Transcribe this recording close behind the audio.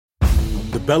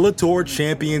Bellator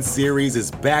Champion Series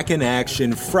is back in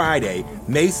action Friday,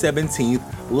 May 17th,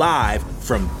 live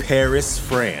from Paris,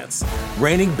 France.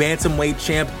 Reigning bantamweight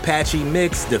champ Patchy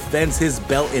Mix defends his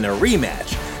belt in a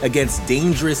rematch against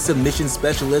dangerous submission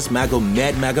specialist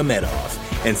Magomed Magomedov.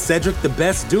 And Cedric the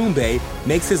Best Doumbé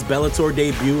makes his Bellator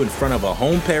debut in front of a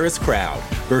home Paris crowd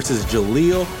versus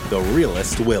Jaleel the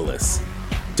Realist Willis.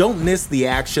 Don't miss the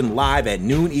action live at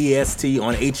noon EST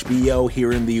on HBO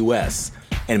here in the US.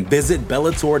 And visit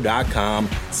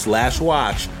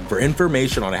Bellator.com/watch for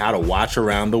information on how to watch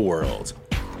around the world.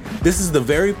 This is the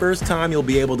very first time you'll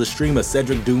be able to stream a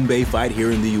Cedric Doumbé fight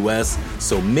here in the US,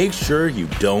 so make sure you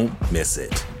don't miss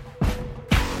it.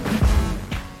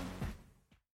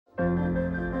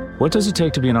 What does it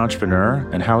take to be an entrepreneur,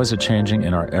 and how is it changing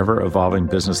in our ever-evolving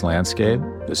business landscape?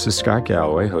 This is Scott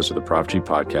Galloway, host of the Prop G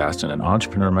podcast and an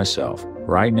entrepreneur myself.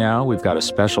 Right now, we've got a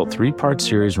special 3-part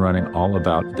series running all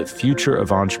about the future of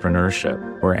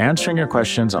entrepreneurship. We're answering your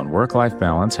questions on work-life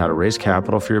balance, how to raise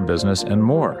capital for your business, and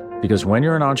more. Because when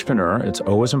you're an entrepreneur, it's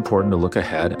always important to look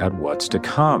ahead at what's to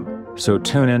come. So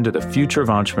tune in to the Future of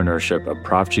Entrepreneurship, a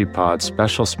Prop G pod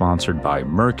special sponsored by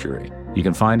Mercury. You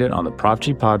can find it on the Prop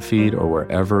G Pod feed or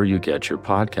wherever you get your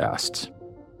podcasts.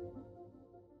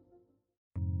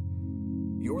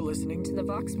 You're listening to the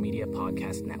Vox Media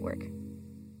Podcast Network.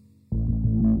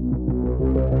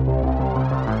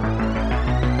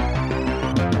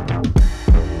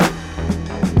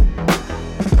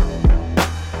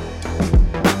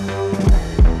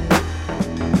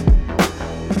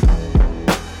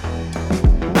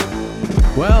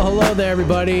 Well, hello there,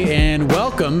 everybody, and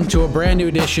welcome to a brand new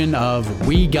edition of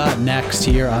We Got Next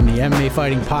here on the MMA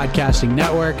Fighting Podcasting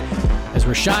Network, as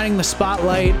we're shining the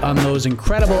spotlight on those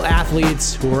incredible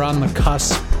athletes who are on the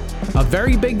cusp of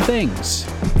very big things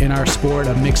in our sport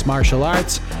of mixed martial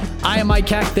arts. I am Mike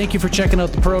Heck. Thank you for checking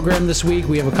out the program this week.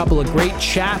 We have a couple of great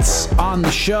chats on the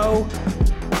show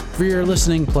for your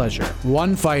listening pleasure.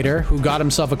 One fighter who got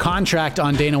himself a contract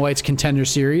on Dana White's Contender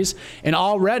Series and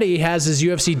already has his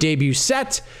UFC debut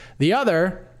set. The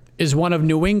other is one of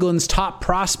New England's top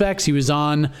prospects. He was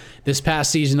on this past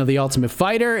season of The Ultimate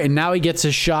Fighter, and now he gets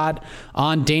a shot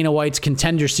on Dana White's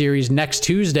Contender Series next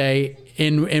Tuesday.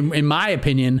 In my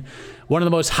opinion, one of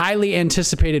the most highly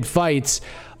anticipated fights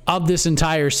of this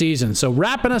entire season. So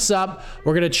wrapping us up,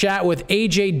 we're going to chat with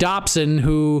AJ Dobson,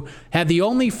 who had the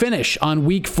only finish on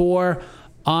week 4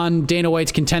 on Dana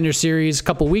White's Contender Series a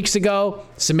couple weeks ago.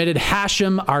 Submitted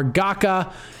Hashim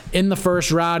Argaka in the first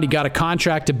round. He got a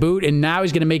contract to boot, and now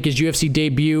he's going to make his UFC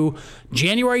debut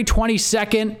January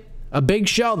 22nd. A big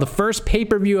show, the first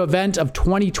pay-per-view event of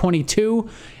 2022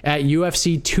 at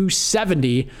UFC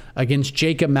 270 against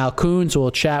Jacob Malkoun. So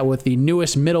we'll chat with the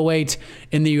newest middleweight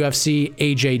in the UFC,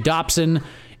 AJ Dobson,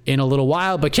 in a little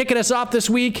while. But kicking us off this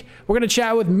week, we're going to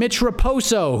chat with Mitch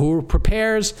Raposo, who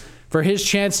prepares for his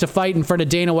chance to fight in front of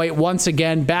Dana White once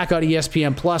again, back on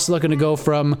ESPN Plus, looking to go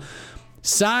from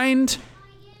signed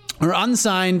or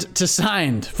unsigned to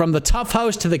signed. From the Tough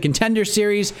House to the Contender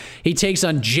Series, he takes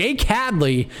on Jake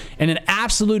Hadley in an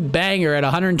absolute banger at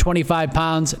 125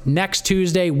 pounds next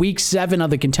Tuesday, week 7 of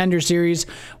the Contender Series.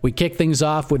 We kick things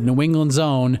off with New England's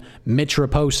own Mitch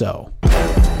Raposo.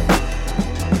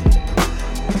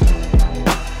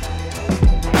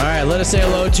 All right, let us say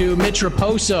hello to Mitch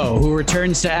Raposo, who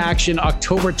returns to action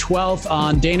October 12th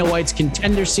on Dana White's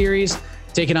Contender Series,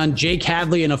 taking on Jake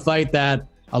Hadley in a fight that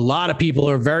a lot of people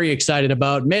are very excited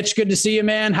about. Mitch, good to see you,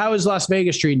 man. How is Las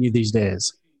Vegas treating you these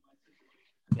days?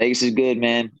 Vegas is good,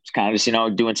 man. It's kind of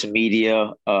just, doing some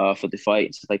media for the fight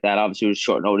and stuff like that. Obviously, it was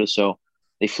short notice, so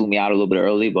they flew me out a little bit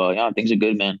early. But, things are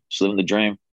good, man. Just living the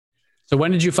dream. So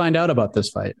when did you find out about this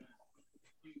fight?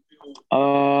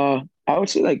 I would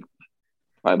say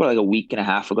probably about a week and a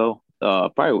half ago.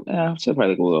 Probably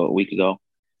like a week ago.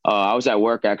 I was at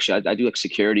work, actually. I do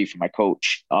security for my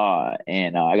coach.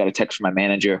 And I got a text from my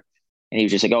manager, and he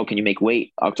was just like, "Oh, can you make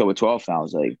weight October 12th?" And I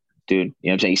was like, dude, you know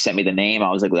what I'm saying? He sent me the name. I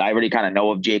was like, I already kind of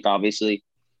know of Jake, obviously.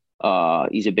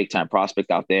 He's a big time prospect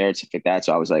out there and stuff like that.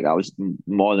 So I was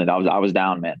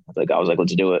down, man. I was like,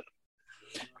 let's do it.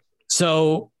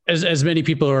 So as many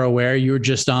people are aware, you were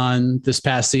just on this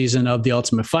past season of The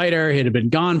Ultimate Fighter. It had been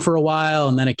gone for a while,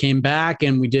 and then it came back,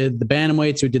 and we did the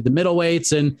bantamweights, we did the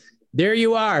middleweights, and there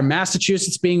you are,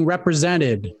 Massachusetts being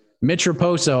represented, Mitch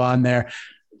Raposo on there.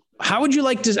 How would you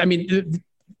like to,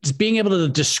 just being able to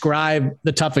describe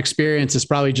the tough experience is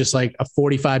probably just like a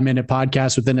 45-minute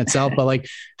podcast within itself, but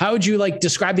how would you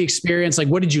describe the experience?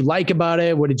 What did you like about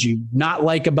it? What did you not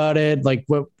like about it?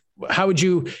 How would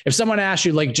you, if someone asked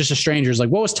you, just a stranger's what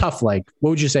was tough? What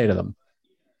would you say to them?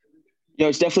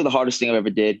 It's definitely the hardest thing I've ever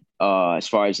did. As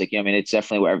far as like, I mean, it's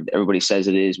definitely what everybody says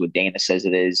it is, what Dana says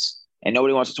it is. And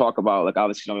nobody wants to talk about, like,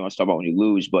 obviously nobody wants to talk about when you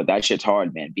lose, but that shit's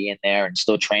hard, man. Being there and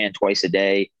still training twice a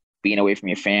day, being away from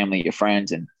your family, your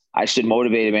friends. And I stood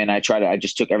motivated, man. I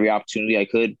just took every opportunity I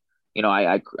could.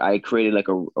 I created like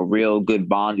a real good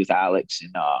bond with Alex,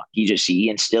 and he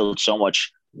instilled so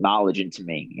much knowledge into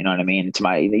me. You know what I mean? Into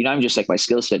my, I'm just like my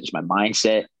skill set, just my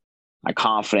mindset, my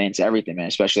confidence, everything, man,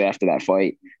 especially after that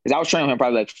fight. Because I was training with him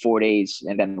probably like 4 days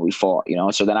and then we fought,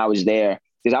 So then I was there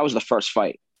because I was the first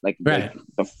fight. Right.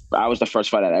 I was the first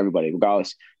fight out of everybody,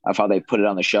 regardless of how they put it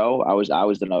on the show. I was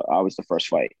the first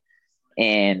fight.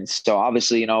 And so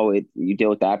obviously, you deal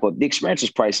with that, but the experience is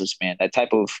priceless, man. That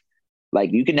type of,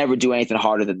 like, you can never do anything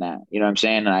harder than that. You know what I'm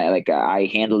saying? And I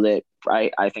handled it,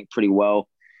 I think pretty well.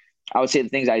 I would say the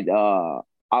things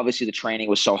obviously the training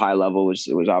was so high level.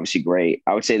 It was obviously great.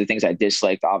 I would say the things I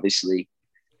disliked, obviously,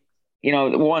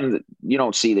 one, you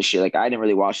don't see the shit. Like, I didn't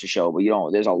really watch the show, but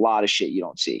there's a lot of shit you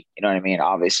don't see. You know what I mean?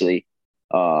 Obviously,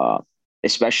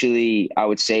 especially I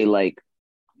would say like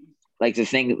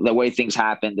the way things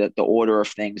happen, the order of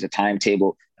things, the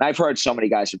timetable. And I've heard so many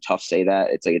guys from Tough say that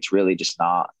it's like, it's really just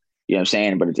not, you know what I'm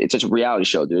saying? But it's just a reality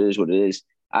show, dude. It is what it is.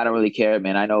 I don't really care,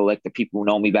 man. I know like the people who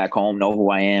know me back home know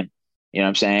who I am. You know what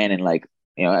I'm saying? And like,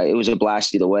 it was a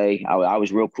blast either way. I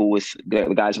was real cool with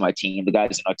the guys on my team, the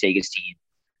guys in Ortega's team.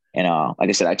 And like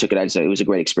I said, I took it as it was a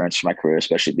great experience for my career,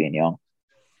 especially being young.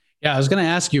 Yeah, I was going to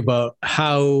ask you about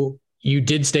how you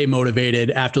did stay motivated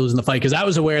after losing the fight, because I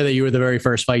was aware that you were the very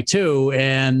first fight too.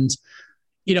 And,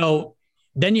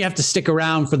 then you have to stick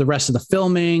around for the rest of the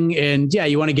filming. And yeah,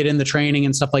 you want to get in the training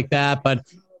and stuff like that. But,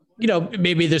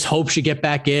 maybe there's hopes you get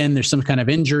back in. There's some kind of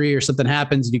injury or something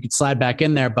happens and you could slide back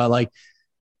in there. But like,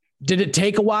 did it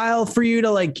take a while for you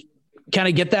to like kind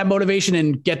of get that motivation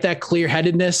and get that clear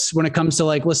headedness when it comes to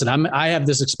like, listen, I have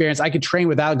this experience. I could train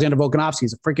with Alexander Volkanovski.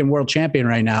 He's a freaking world champion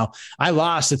right now. I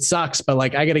lost. It sucks, but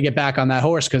like, I got to get back on that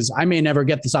horse because I may never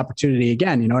get this opportunity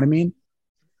again. You know what I mean?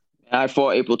 I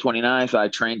fought April 29th. I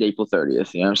trained April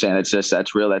 30th. You know what I'm saying? It's just,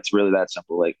 that's really that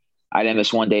simple. Like, I didn't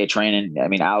miss one day of training. I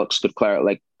mean, Alex could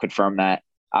confirm that.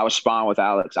 I was sparring with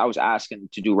Alex. I was asking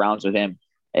to do rounds with him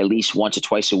at least once or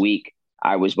twice a week.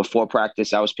 I was before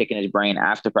practice, I was picking his brain.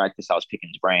 After practice, I was picking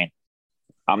his brain.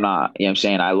 I'm not, you know what I'm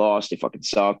saying? I lost. It fucking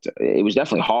sucked. It was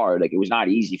definitely hard. Like, it was not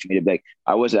easy for me to be like,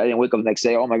 I didn't wake up the next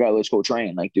day, oh my God, let's go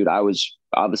train. Like, dude,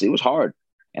 obviously it was hard.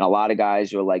 And a lot of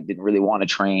guys were like, didn't really want to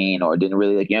train or didn't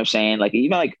really, like, you know what I'm saying? Like,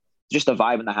 even like just the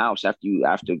vibe in the house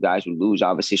after guys would lose,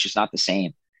 obviously it's just not the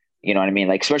same. You know what I mean?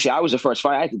 Like, especially I was the first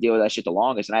fight. I had to deal with that shit the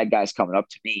longest. And I had guys coming up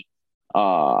to me,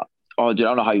 oh, dude, I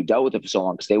don't know how you dealt with it for so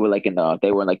long. Cause they were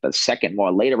in like the second,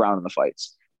 more later round in the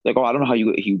fights. Like, oh, I don't know how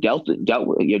you dealt with,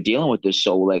 you're dealing with this.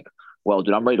 So like, well,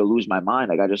 dude, I'm ready to lose my mind.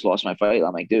 Like, I just lost my fight.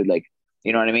 I'm like, dude, like,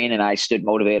 you know what I mean? And I stood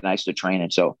motivated and I stood training.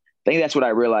 So I think that's what I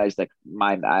realized. Like,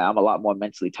 I'm a lot more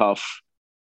mentally tough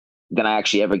than I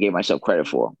actually ever gave myself credit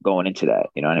for going into that.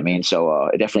 You know what I mean? So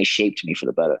it definitely shaped me for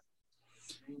the better.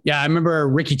 Yeah, I remember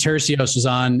Ricky Tercios was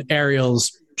on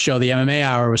Ariel's show, the MMA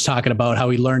Hour, was talking about how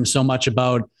he learned so much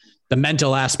about the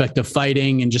mental aspect of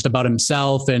fighting and just about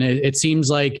himself. And it seems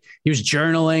like he was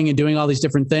journaling and doing all these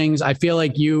different things. I feel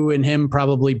like you and him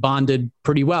probably bonded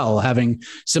pretty well, having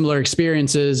similar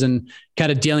experiences and kind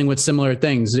of dealing with similar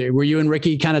things. Were you and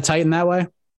Ricky kind of tight in that way?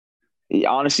 Yeah,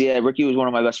 honestly, yeah, Ricky was one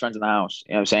of my best friends in the house.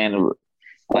 You know what I'm saying?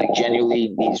 Like,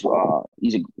 genuinely,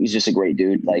 he's just a great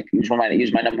dude. Like, he was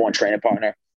my number one training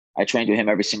partner. I trained with him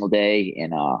every single day,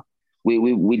 and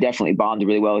we definitely bonded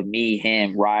really well with me,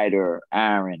 him, Ryder,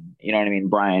 Aaron. You know what I mean?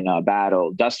 Brian,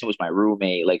 Battle. Dustin was my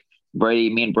roommate. Like,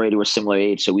 me and Brady were similar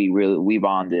age, so we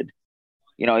bonded.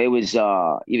 It was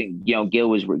even Gil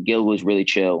was really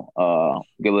chill.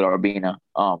 Gil with Arbina.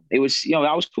 It was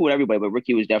I was cool with everybody, but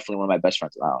Ricky was definitely one of my best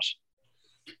friends in the house.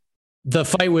 The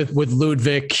fight with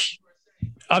Ludwig,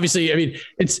 obviously, I mean,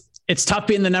 it's tough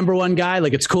being the number one guy.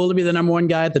 Like, it's cool to be the number one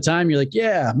guy at the time. You're like,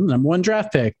 yeah, I'm the number one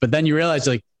draft pick. But then you realize,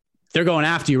 like, they're going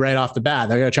after you right off the bat.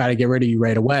 They're going to try to get rid of you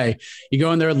right away. You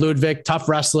go in there with Ludwig, tough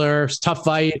wrestler, tough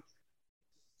fight.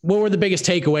 What were the biggest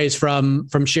takeaways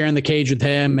from sharing the cage with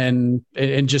him and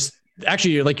just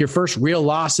actually like your first real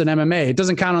loss in MMA? It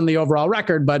doesn't count on the overall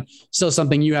record, but still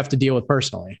something you have to deal with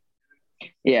personally.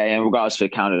 Yeah, and regardless if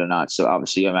it counted or not. So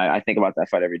obviously, I think about that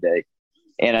fight every day.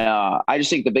 And I just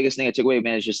think the biggest thing I took away,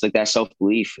 man, is just like that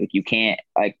self-belief. Like, you can't,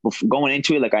 like, going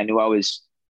into it, like, I knew I was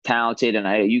talented,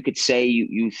 and you could say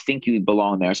you think you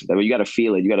belong there or something, but you got to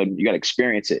feel it. You got to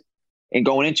experience it. And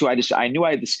going into it, I knew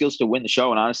I had the skills to win the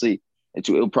show. And honestly,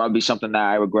 it'll probably be something that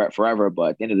I regret forever.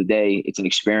 But at the end of the day, it's an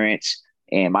experience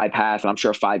and my path. And I'm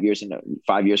sure 5 years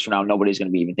from now, nobody's going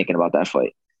to be even thinking about that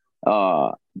fight.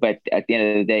 But at the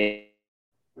end of the day,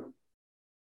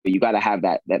 you got to have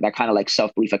that kind of like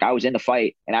self belief. Like I was in the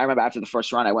fight, and I remember after the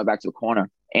first round, I went back to the corner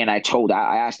and I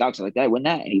asked Alex, like, "Did I win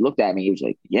that?" And he looked at me. He was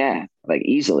like, "Yeah, like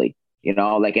easily."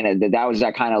 Like, and that was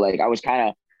that kind of like I was kind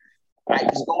of. I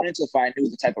was going into the fight, I knew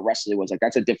the type of wrestler he was. Like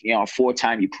that's a different, a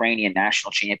 4-time Ukrainian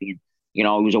national champion. He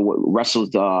was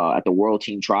wrestled at the World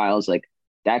Team Trials. Like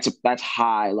that's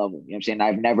high level. You know what I'm saying?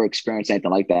 I've never experienced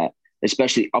anything like that,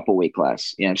 especially upper weight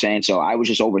class. You know what I'm saying? So I was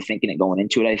just overthinking it going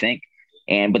into it, I think.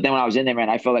 But then when I was in there, man,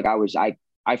 I felt like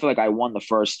I feel like I won the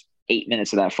first 8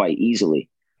 minutes of that fight easily.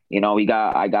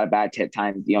 I got a bad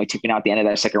time. He took me out at the end of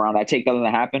that second round. I take nothing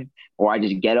to happen, or I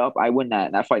just get up. I win that.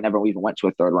 And that fight never even went to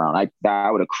a third round.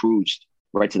 I would have cruised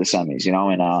right to the semis,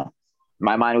 and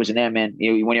my mind wasn't there, man.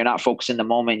 When you're not focused in the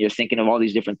moment, you're thinking of all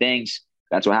these different things.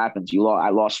 That's what happens. I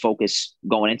lost focus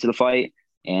going into the fight,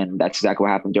 and that's exactly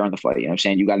what happened during the fight. You know what I'm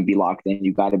saying? You got to be locked in.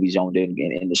 You got to be zoned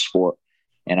in the sport.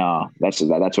 And that's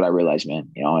what I realized,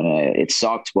 man. And it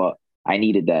sucked, but I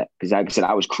needed that because, like I said,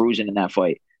 I was cruising in that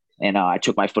fight, and I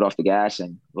took my foot off the gas,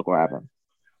 and look what happened.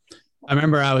 I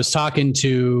remember I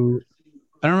don't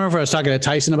remember if I was talking to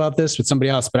Tyson about this with somebody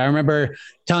else, but I remember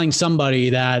telling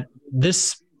somebody that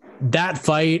that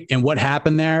fight and what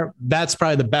happened there, that's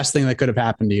probably the best thing that could have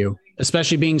happened to you,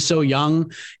 especially being so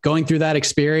young, going through that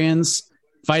experience,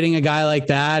 fighting a guy like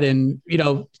that, and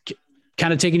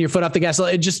kind of taking your foot off the gas.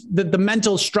 It just the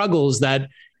mental struggles that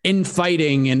in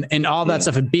fighting and all that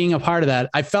stuff and being a part of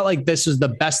that. I felt like this was the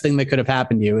best thing that could have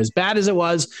happened to you. As bad as it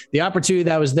was, the opportunity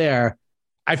that was there,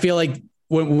 I feel like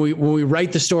when we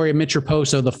write the story of Mitch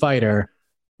Raposo, the fighter,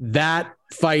 that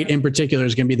fight in particular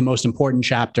is going to be the most important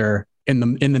chapter in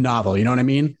the novel. You know what I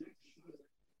mean?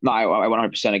 No, I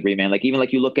 100% agree, man. Like even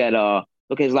like you look at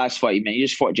his last fight, man. He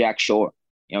just fought Jack Shore.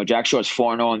 Jack Shore's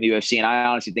 4-0 in the UFC, and I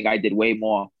honestly think I did way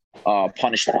more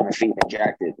punishment on the feet than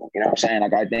Jack did. You know what I'm saying?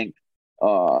 Like I think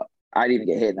I didn't even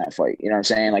get hit in that fight. You know what I'm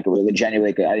saying? Like it was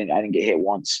genuinely, like, I didn't get hit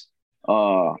once.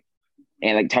 And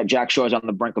like Jack Shore's on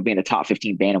the brink of being a top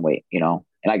 15 bantamweight. And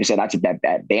like I said, that's a bad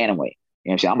bantamweight. You know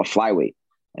what I'm saying? I'm a flyweight.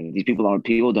 Like these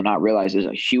people do not realize there's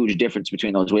a huge difference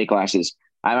between those weight classes.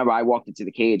 I remember I walked into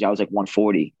the cage, I was like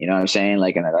 140. You know what I'm saying?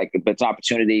 Like, and like it's an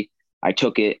opportunity. I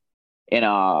took it. And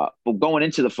but going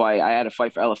into the fight, I had a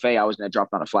fight for LFA. I was gonna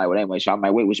drop down a flyweight anyway, so my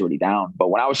weight was already down. But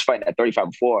when I was fighting at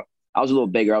 35 before, I was a little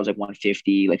bigger. I was like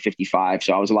 150, like 55.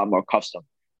 So I was a lot more accustomed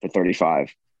to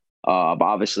 35. But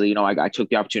obviously, I took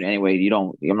the opportunity anyway.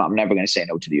 I'm never gonna say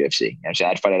no to the UFC. You know what I'm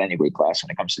saying? I'd fight at any weight class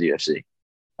when it comes to the UFC.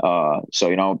 So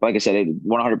like I said,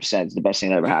 100% is the best thing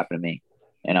that ever happened to me.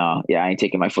 And I ain't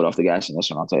taking my foot off the gas in this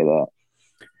one. I'll tell you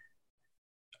that.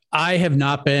 I have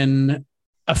not been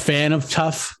a fan of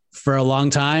Tough for a long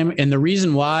time. And the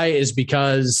reason why is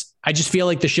because I just feel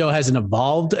like the show hasn't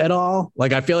evolved at all.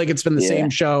 Like I feel like it's been the same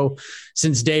show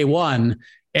since day one,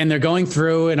 and they're going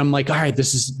through and I'm like, all right,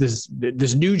 this is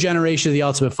this new generation of the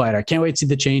Ultimate Fighter. I can't wait to see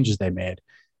the changes they made.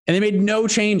 And they made no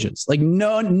changes, like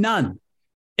none,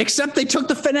 except they took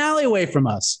the finale away from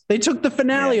us. They took the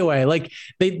finale away. Like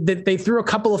they threw a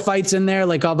couple of fights in there,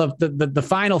 like all the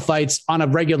final fights on a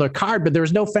regular card, but there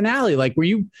was no finale. Like, were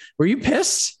you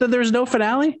pissed that there was no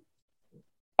finale?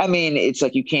 I mean, it's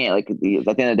like you can't, like, at the end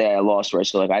of the day, I lost, right?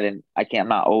 So like I'm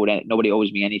not owed. Nobody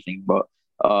owes me anything. But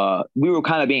we were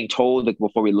kind of being told, like,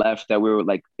 before we left, that we were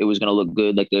like it was gonna look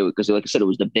good, like because like I said, it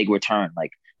was the big return.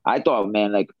 Like I thought,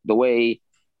 man, like the way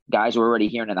guys were already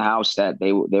hearing in the house that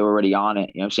they were already on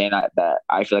it. You know what I'm saying? That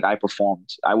I feel like I performed.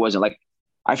 I wasn't like,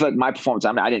 I feel like my performance,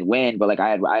 I mean, I didn't win, but like I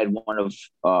had one of,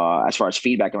 as far as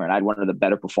feedback, I had one of the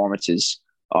better performances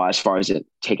as far as it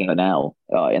taking an L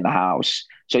in the house.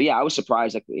 So yeah, I was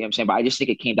surprised, like, you know what I'm saying? But I just think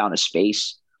it came down to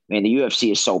space. I mean, the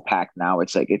UFC is so packed now.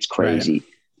 It's like, it's crazy. Right.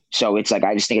 So it's like,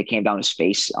 I just think it came down to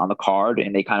space on the card,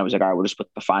 and they kind of was like, all right, we'll just put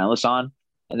the finalists on.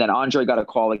 And then Andre got a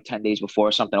call like 10 days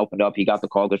before something opened up. He got the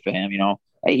call. Good for him.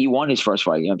 Hey, he won his first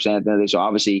fight. You know what I'm saying? So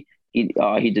obviously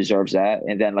he deserves that.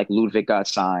 And then like Ludwig got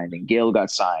signed and Gil got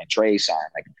signed, Trey signed.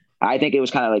 Like I think it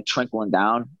was kind of like trickling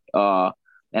down.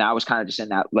 And I was kind of just in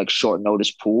that like short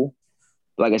notice pool.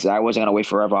 Like I said, I wasn't gonna wait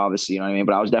forever, obviously. You know what I mean?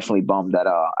 But I was definitely bummed that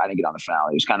I didn't get on the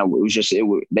finale.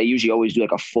 They usually always do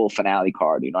like a full finale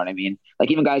card. You know what I mean?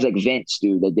 Like even guys like Vince,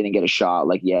 dude, that didn't get a shot.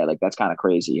 Like like that's kind of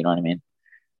crazy. You know what I mean?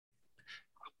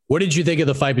 What did you think of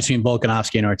the fight between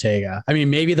Volkanovski and Ortega? I mean,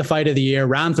 maybe the fight of the year.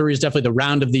 Round 3 is definitely the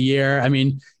round of the year. I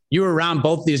mean, you were around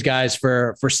both these guys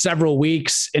for several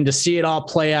weeks, and to see it all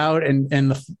play out and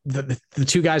the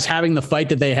two guys having the fight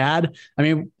that they had, I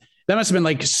mean, that must have been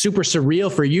like super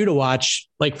surreal for you to watch,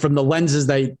 like from the lenses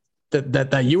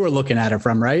that you were looking at it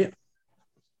from, right?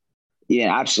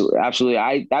 Yeah, absolutely,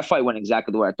 absolutely. That fight went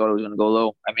exactly the way I thought it was going to go.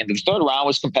 Though, I mean, the third round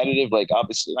was competitive. Like,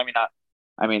 obviously, I mean, not.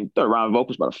 I mean, third round, Volk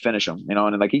was about to finish him,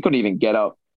 and like he couldn't even get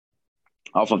up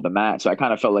off of the mat. So I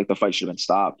kind of felt like the fight should have been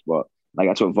stopped. But like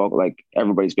that's what Volk, like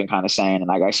everybody's been kind of saying, and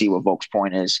like I see what Volk's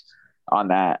point is on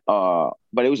that.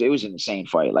 But it was an insane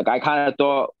fight. Like I kind of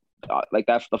thought like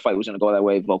that the fight was going to go that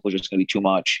way. Volk was just going to be too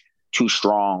much, too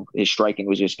strong. His striking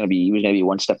was just going to be he was going to be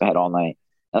one step ahead all night.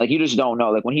 And like you just don't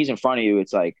know. Like when he's in front of you,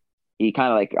 it's like he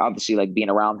kind of like obviously like being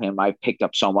around him. I picked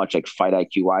up so much like fight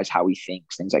IQ wise, how he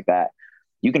thinks, things like that.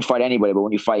 You can fight anybody, but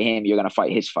when you fight him, you're going to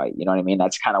fight his fight. You know what I mean?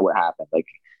 That's kind of what happened. Like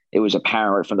it was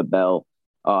apparent right from the bell.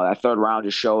 That third round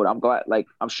just showed. I'm glad. Like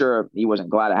I'm sure he wasn't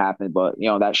glad it happened, but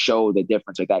that showed the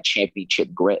difference. Like that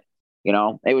championship grit.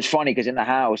 It was funny because in the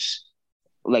house,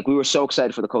 like we were so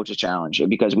excited for the coach's challenge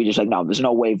because we just like, no, there's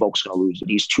no way Volk's gonna lose.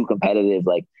 He's too competitive.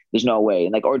 Like there's no way.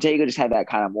 And like Ortega just had that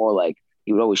kind of more like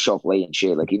he would always show up late and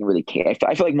shit. Like he didn't really care.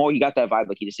 I feel like more he got that vibe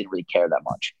like he just didn't really care that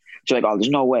much. So like, oh,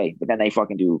 there's no way. But then they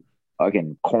fucking do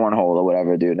fucking cornhole or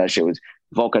whatever, dude. That shit was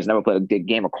Volk has never played a big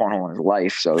game of cornhole in his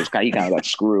life, so he kind of got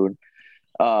screwed.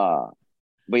 But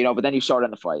but then you saw it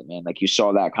in the fight, man. Like you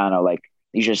saw that kind of like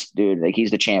he's just dude, like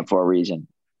he's the champ for a reason.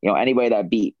 Anybody that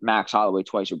beat Max Holloway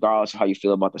twice, regardless of how you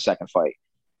feel about the second fight,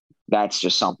 that's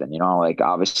just something. Like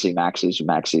obviously Max is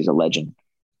a legend.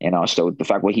 So the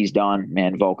fact what he's done,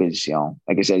 man, Volk is,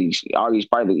 like I said, he's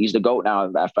the GOAT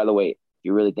now at featherweight. If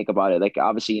you really think about it, like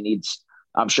obviously he needs.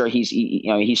 I'm sure he's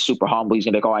super humble. He's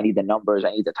gonna be like, oh, I need the numbers,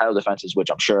 I need the title defenses, which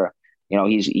I'm sure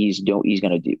he's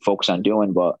gonna focus on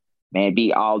doing. But man,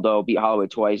 beat Aldo, beat Holloway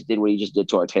twice, did what he just did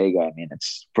to Ortega. I mean,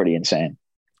 it's pretty insane.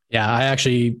 Yeah,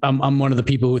 I'm one of the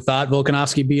people who thought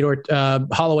Volkanovski beat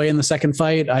Holloway in the second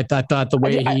fight. I thought the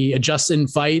way he adjusts in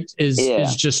fight is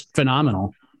just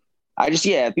phenomenal.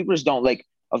 People just don't like.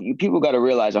 People got to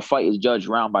realize a fight is judged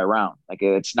round by round. Like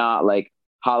it's not like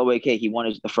Holloway, he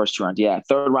won the first 2 rounds. Yeah,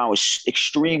 third round was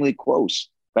extremely close.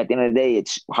 But at the end of the day,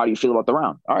 it's how do you feel about the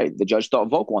round? All right, the judge thought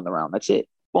Volk won the round. That's it.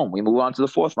 Boom. We move on to the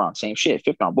fourth round. Same shit.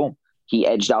 Fifth round. Boom. He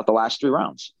edged out the last 3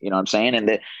 rounds. You know what I'm saying?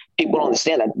 And people don't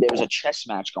understand that there was a chess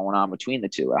match going on between the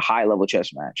two, a high level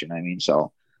chess match. You know what I mean?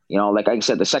 So, like I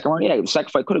said, the second round, the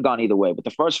second fight could have gone either way. But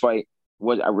the first fight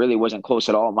I really wasn't close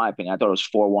at all, in my opinion. I thought it was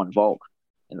 4-1 Volk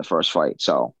in the first fight.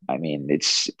 So, I mean,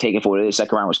 it's taken for what it is.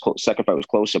 Second fight was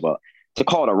closer, but to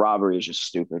call it a robbery is just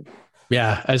stupid.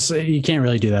 Yeah, you can't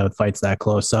really do that with fights that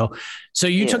close. So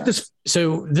you took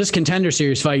this Contender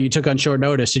Series fight you took on short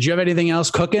notice. Did you have anything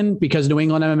else cooking because New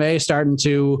England MMA starting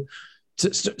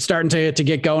to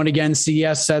get going again?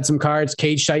 CES set some cards.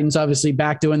 Cage Titans obviously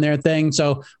back doing their thing.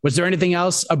 So was there anything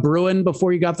else brewing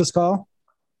before you got this call?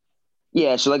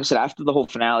 Yeah, so like I said, after the whole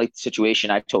finale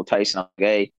situation, I told Tyson, I'm like,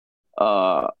 hey,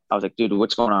 I was like, dude,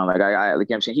 what's going on? Like,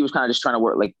 like I'm saying, he was kind of just trying to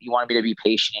work. Like, he wanted me to be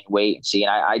patient and wait and see,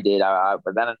 and I did.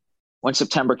 But then when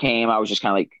September came, I was just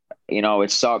kind of like,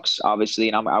 it sucks, obviously.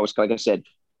 And I was, like I said,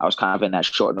 I was kind of in that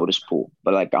short notice pool.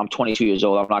 But like, I'm 22 years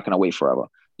old. I'm not going to wait forever.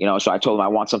 So I told him I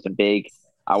want something big.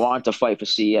 I wanted to fight for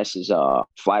CES's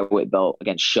flyweight belt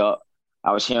against Shutt.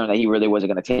 I was hearing that he really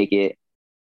wasn't going to take it,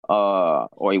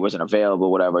 or he wasn't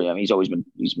available, whatever. He's always been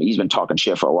he's been talking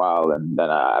shit for a while, and then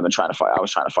I've been trying to fight. I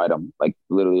was trying to fight him like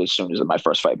literally as soon as my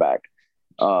first fight back.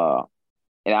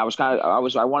 And I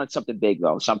wanted something big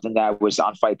though, something that was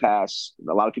on Fight Pass.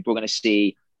 A lot of people were going to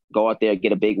see, go out there,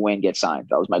 get a big win, get signed.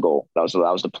 That was my goal. That was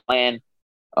the plan.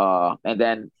 And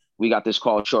then we got this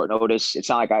call at short notice. It's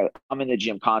not like I'm in the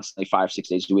gym constantly 5-6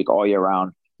 days a week, all year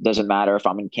round. Doesn't matter if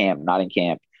I'm in camp, not in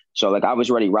camp. So like I was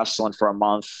already wrestling for a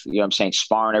month, what I'm saying,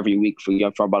 sparring every week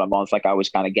for about a month. Like I was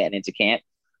kind of getting into camp.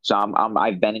 So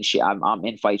I've been in shape. I'm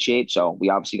in fight shape. So we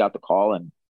obviously got the call,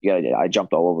 and I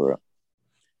jumped all over it.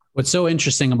 What's so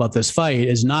interesting about this fight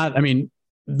is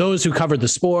those who covered the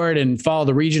sport and follow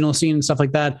the regional scene and stuff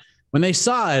like that, when they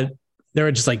saw it, they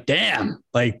were just like, damn,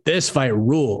 like this fight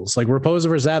rules. Like Raposo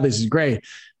versus Adley is great.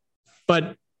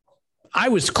 But I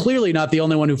was clearly not the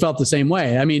only one who felt the same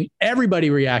way. Everybody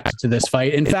reacted to this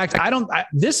fight. In fact,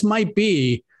 this might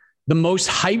be the most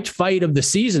hyped fight of the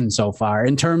season so far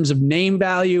in terms of name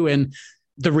value and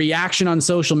the reaction on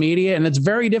social media. And it's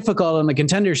very difficult in the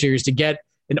Contender Series to get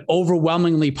an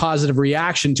overwhelmingly positive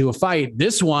reaction to a fight.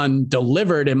 This one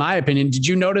delivered, in my opinion. Did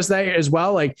you notice that as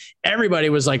well? Like everybody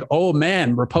was like, oh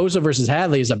man, Raposo versus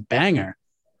Adley is a banger.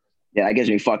 Yeah, that gives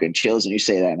me fucking chills when you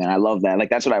say that, man. I love that. Like,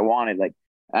 that's what I wanted. Like,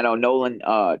 I know Nolan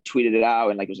tweeted it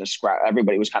out, and like it was a scrap.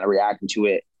 Everybody was kind of reacting to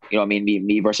it.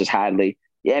 Me versus Hadley.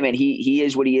 Yeah, man, he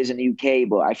is what he is in the UK,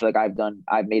 but I feel like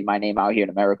I've made my name out here in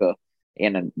America,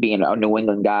 and being a New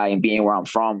England guy and being where I'm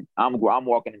from, I'm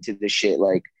walking into this shit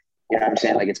like, you know what I'm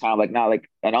saying? Like, it's kind of like not like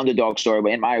an underdog story,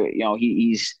 but in my,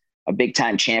 he's a big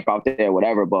time champ out there,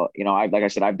 whatever. But like I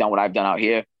said, I've done what I've done out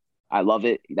here. I love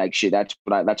it. Like shit, that's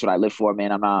what I live for,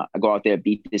 man. I go out there,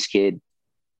 beat this kid.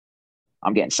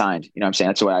 I'm getting signed. You know what I'm saying?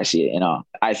 That's the way I see it.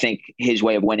 I think his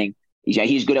way of winning,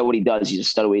 he's good at what he does. He's a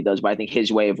stud at what he does, but I think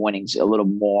his way of winning is a little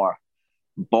more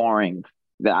boring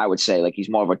than I would say. Like he's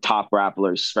more of a top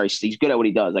grappler. He's good at what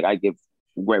he does. Like I give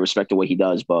great respect to what he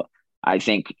does, but I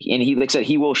think, and he, like I said,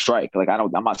 he will strike. Like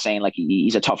I'm not saying like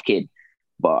he's a tough kid,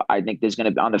 but I think there's going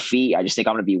to be on the feet. I just think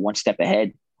I'm going to be one step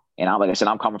ahead. And like I said,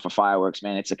 I'm coming for fireworks,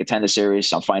 man. It's a contender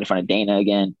series. I'm fighting in front of Dana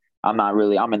again. I'm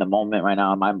in the moment right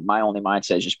now. My only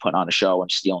mindset is just putting on a show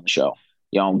and stealing the show.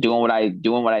 Doing what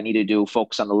I need to do,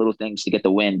 focus on the little things to get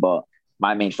the win. But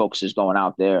my main focus is going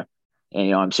out there and,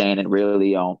 what I'm saying, and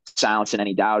really, silencing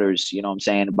any doubters, what I'm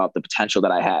saying, about the potential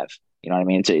that I have. You know what I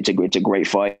mean? It's a great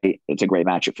fight. It's a great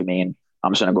matchup for me. And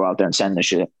I'm just going to go out there and send the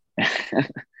shit.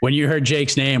 When you heard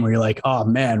Jake's name, were you like, oh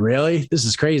man, really? This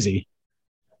is crazy.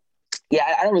 Yeah.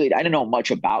 I didn't know much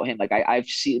about him. Like I've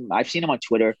seen him on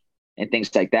Twitter and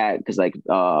things like that. Cause like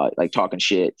talking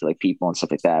shit to like people and stuff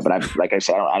like that. But like I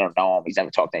said, I don't know him. He's never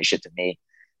talked any shit to me.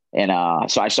 And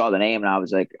so I saw the name and I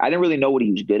was like, I didn't really know what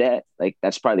he was good at. Like,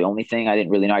 that's probably the only thing I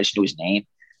didn't really know. I just knew his name.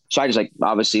 So I just like,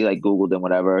 obviously like Googled him,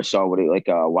 whatever. Saw what he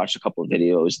watched a couple of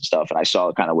videos and stuff. And I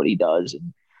saw kind of what he does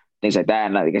and things like that.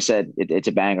 And like I said, it's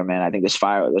a banger, man. I think this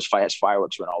fight has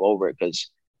fireworks went all over it because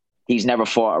he's never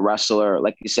fought a wrestler.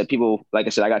 Like you said, like I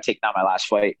said, I got taken down my last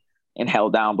fight and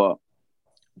held down, but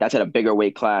that's at a bigger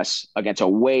weight class against a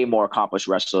way more accomplished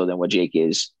wrestler than what Jake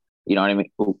is. You know what I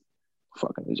mean? Ooh,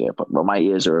 fucking these AirPods. But my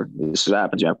ears this is what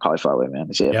happens. You have cauliflower, man.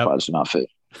 These AirPods do not fit.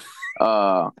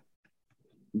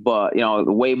 But,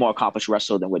 way more accomplished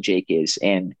wrestler than what Jake is.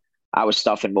 And I was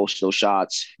stuffing most of those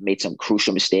shots, made some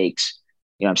crucial mistakes.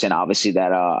 You know what I'm saying? Obviously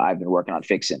that I've been working on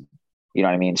fixing. You know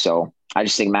what I mean? So I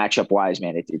just think matchup-wise,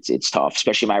 man, it's tough,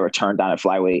 especially my return down at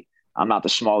flyweight. I'm not the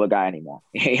smaller guy anymore.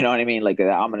 You know what I mean? Like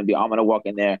I'm gonna walk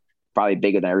in there probably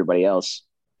bigger than everybody else,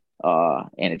 and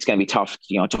it's gonna be tough,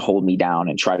 to hold me down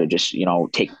and try to just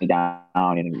take me down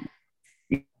and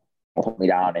hold me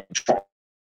down and try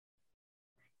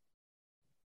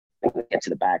to get to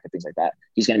the back and things like that.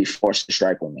 He's gonna be forced to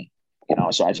strike with me,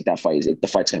 So I think the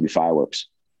fight's gonna be fireworks.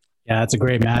 Yeah, that's a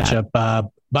great matchup.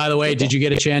 By the way, did you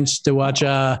get a chance to watch?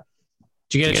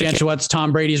 Did you get a chance to watch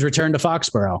Tom Brady's return to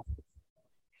Foxborough?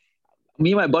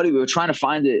 Me and my buddy, we were trying to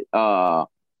find it. Out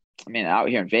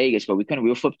here in Vegas, but we couldn't. We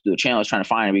were flipping through the channels trying to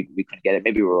find it. We couldn't get it.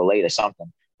 Maybe we were late or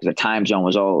something because the time zone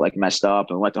was all like messed up,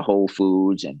 and we went to Whole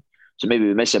Foods, and so maybe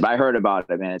we missed it. But I heard about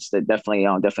it, man. It's definitely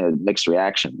a mixed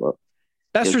reaction, but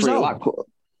best result.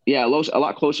 A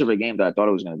lot closer of a game than I thought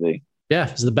it was going to be. Yeah,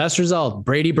 it's the best result.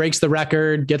 Brady breaks the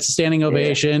record, gets a standing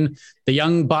ovation. Yeah. The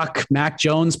young buck, Mac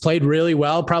Jones, played really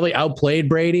well, probably outplayed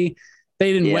Brady.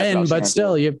 They didn't win, but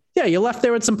still, you left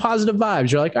there with some positive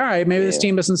vibes. You're like, all right, maybe this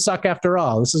team doesn't suck after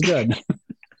all. This is good.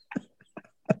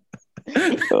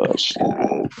 Oh, shit.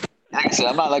 Like I said,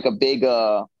 I'm not like a big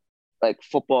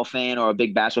football fan or a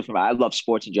big basketball fan. I love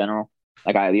sports in general.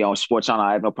 Like sports on,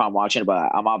 I have no problem watching it,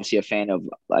 but I'm obviously a fan of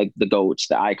like the GOATs,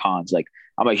 the icons. Like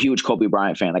I'm a huge Kobe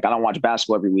Bryant fan. Like I don't watch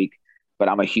basketball every week, but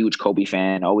I'm a huge Kobe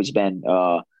fan. Always been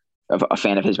a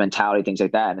fan of his mentality, things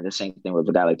like that. And the same thing with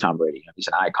a guy like Tom Brady. He's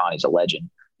an icon. He's a legend.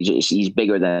 He's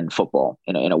bigger than football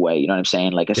in a way. You know what I'm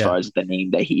saying? Like as far as the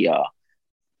name that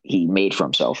he made for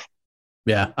himself.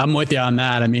 Yeah, I'm with you on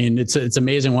that. I mean, it's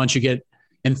amazing once you get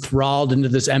enthralled into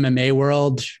this MMA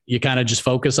world, you kind of just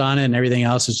focus on it and everything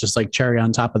else is just like cherry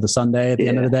on top of the sundae at the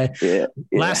end of the day.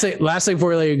 Yeah. Last thing before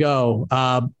we let you go,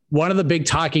 one of the big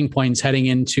talking points heading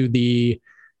into the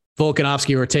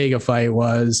Volkanovski-Ortega fight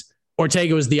was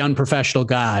Ortega was the unprofessional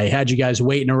guy. He had you guys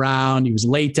waiting around. He was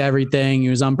late to everything. He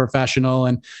was unprofessional.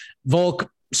 And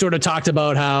Volk sort of talked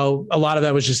about how a lot of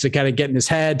that was just to kind of get in his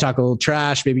head, talk a little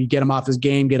trash, maybe get him off his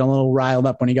game, get a little riled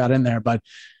up when he got in there. But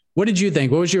what did you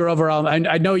think? What was your overall?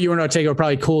 I know you and Ortega were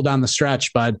probably cool down the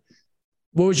stretch, but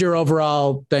what was your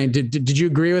overall thing? Did you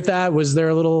agree with that? Was there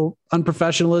a little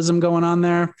unprofessionalism going on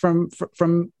there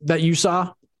from that you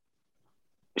saw?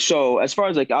 So as far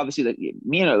as like, obviously like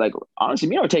me and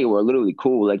Ortega were literally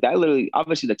cool. Like that literally,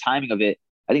 obviously the timing of it,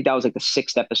 I think that was like the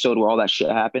 6th episode where all that shit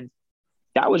happened.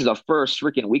 That was the first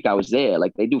freaking week I was there.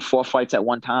 Like they do 4 fights at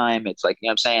one time. It's like, you know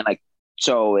what I'm saying? Like,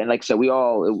 so, and like I said, we went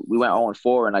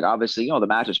 0-4 and like, obviously, the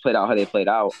matches played out how they played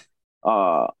out.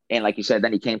 And like you said,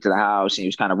 then he came to the house and he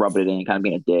was kind of rubbing it in, kind of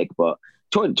being a dick, but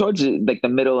towards like the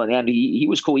middle and the end, he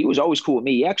was cool. He was always cool with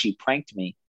me. He actually pranked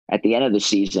me at the end of the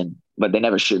season, but they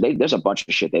never showed. There's a bunch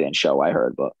of shit they didn't show, I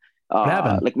heard, but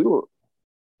like we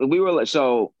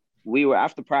were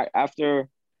after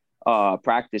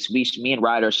practice, me and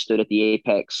Ryder stood at the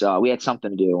apex. We had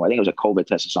something to do. I think it was a COVID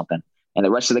test or something. And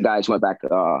the rest of the guys went back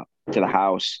to the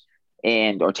house.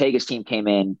 And Ortega's team came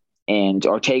in, and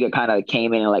Ortega kind of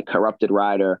came in and like corrupted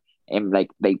Ryder, and like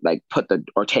they like put the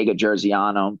Ortega jersey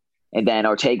on him. And then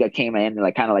Ortega came in and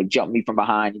like kind of like jumped me from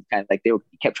behind. And kind of like he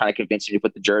kept trying to convince me to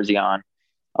put the jersey on.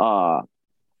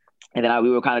 And then we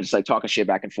were kind of just like talking shit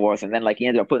back and forth. And then like I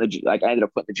ended up putting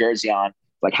the jersey on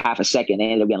like half a second. They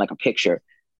ended up getting like a picture.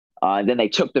 And then they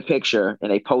took the picture and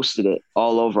they posted it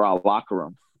all over our locker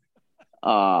room.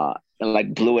 And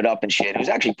like blew it up and shit. It was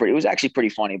actually pretty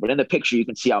funny. But in the picture, you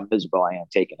can see how miserable I am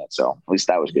taking it. So at least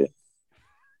that was good.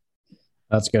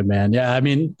 That's good, man. Yeah, I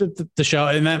mean the show,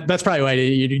 and that's probably why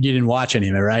you didn't watch any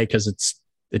of it, right? Because it's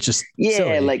just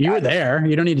silly. Like you were there,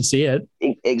 you don't need to see it.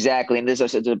 Exactly.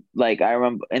 And like I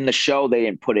remember in the show they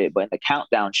didn't put it, but in the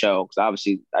countdown show, because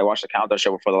obviously I watched the countdown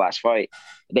show before the last fight,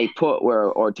 they put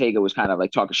where Ortega was kind of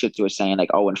like talking shit to us, saying like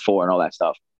 0-4 and all that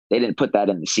stuff. They didn't put that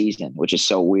in the season, which is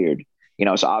so weird.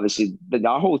 So obviously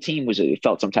our whole team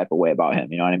felt some type of way about him.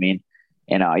 You know what I mean?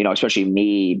 And, especially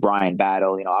me, Brian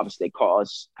Battle, obviously they call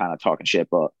us kind of talking shit,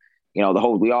 but,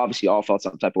 we obviously all felt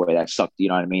some type of way that sucked. You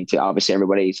know what I mean? Obviously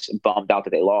everybody's bummed out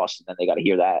that they lost, and then they got to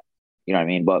hear that, you know what I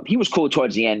mean? But he was cool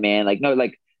towards the end, man. Like, no,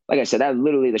 like I said, that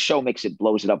literally the show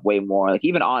blows it up way more. Like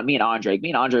even on me and Andre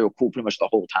were cool pretty much the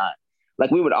whole time.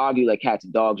 Like we would argue like cats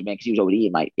and dogs, man, because he was always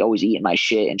eating my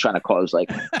shit and trying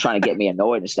to get me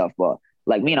annoyed and stuff. But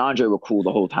like me and Andre were cool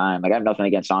the whole time. Like I have nothing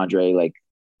against Andre. Like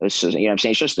this is, what I'm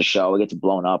saying? It's just the show. It gets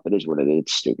blown up. It is what it is.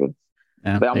 It's stupid.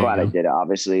 Yeah, but I'm glad I did it.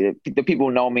 Obviously the people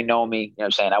who know me. You know what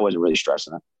I'm saying? I wasn't really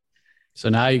stressing it. So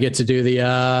now you get to do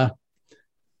the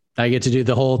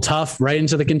whole tough right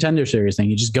into the Contender Series thing.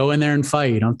 You just go in there and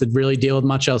fight. You don't have to really deal with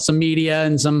much else. Some media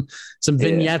and some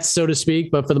vignettes, so to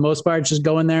speak. But for the most part, just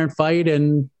go in there and fight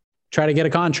and try to get a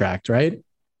contract, right?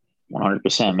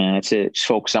 100%, man. That's it. Just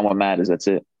focus on what matters. That's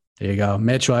it. There you go.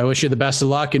 Mitch, well, I wish you the best of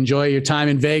luck. Enjoy your time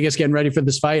in Vegas, getting ready for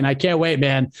this fight. And I can't wait,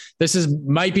 man. This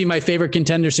might be my favorite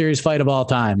Contender Series fight of all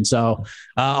time. So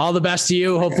all the best to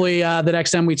you. Hopefully the next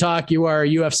time we talk, you are a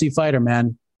UFC fighter,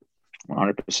 man.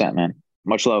 100%, man.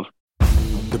 Much love.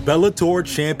 The Bellator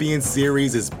Champion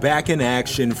Series is back in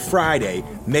action Friday,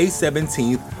 May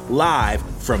 17th, live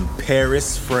from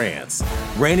Paris, France.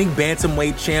 Reigning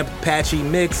bantamweight champ Patchy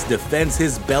Mix defends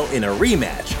his belt in a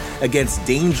rematch against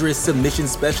dangerous submission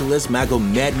specialist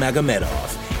Magomed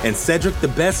Magomedov. And Cedric the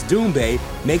Best Doumbé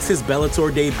makes his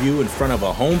Bellator debut in front of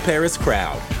a home Paris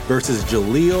crowd versus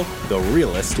Jaleel the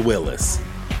Realist Willis.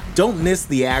 Don't miss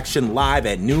the action live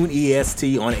at noon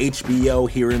EST on HBO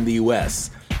here in the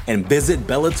US. And visit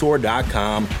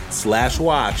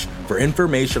Bellator.com/watch for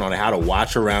information on how to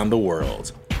watch around the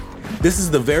world. This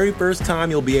is the very first time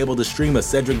you'll be able to stream a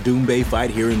Cedric Doumbé fight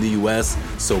here in the US,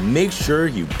 so make sure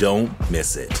you don't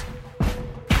miss it.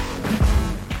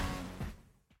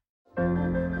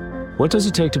 What does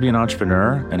it take to be an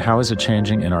entrepreneur, and how is it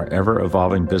changing in our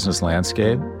ever-evolving business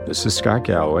landscape? This is Scott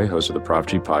Galloway, host of the Prop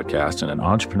G podcast and an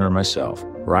entrepreneur myself.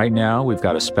 Right now, we've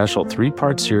got a special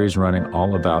 3-part series running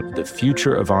all about the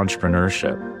future of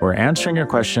entrepreneurship. We're answering your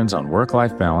questions on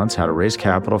work-life balance, how to raise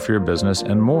capital for your business,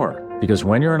 and more. Because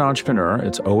when you're an entrepreneur,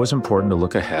 it's always important to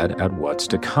look ahead at what's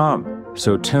to come.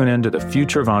 So tune in to the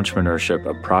Future of Entrepreneurship,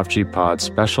 a Prop G Pod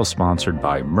special sponsored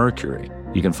by Mercury.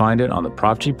 You can find it on the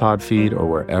Prop G Pod feed or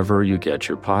wherever you get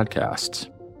your podcasts.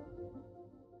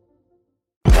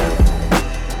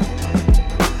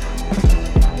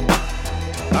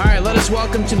 All right, let us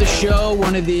welcome to the show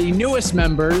one of the newest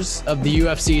members of the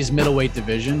UFC's middleweight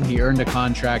division. He earned a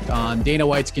contract on Dana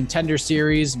White's Contender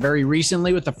Series very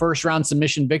recently with the first-round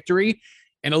submission victory.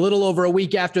 And a little over a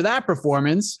week after that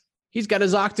performance, he's got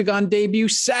his Octagon debut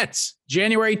set.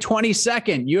 January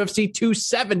 22nd, UFC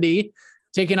 270,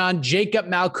 taking on Jacob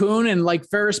Malkoun. And like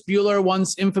Ferris Bueller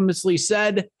once infamously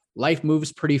said, life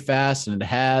moves pretty fast, and it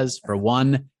has for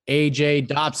one AJ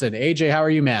Dobson. AJ, how are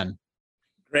you, man?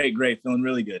 Great. Feeling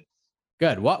really good.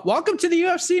 Good. Well, welcome to the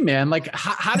UFC, man. Like,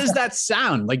 how does that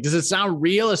sound? Like, does it sound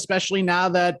real, especially now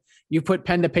that you put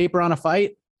pen to paper on a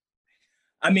fight?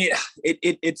 I mean,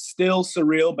 it's still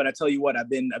surreal, but I tell you what, I've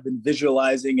been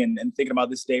visualizing and thinking about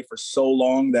this day for so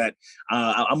long that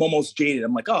I'm almost jaded.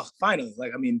 I'm like, oh, finally.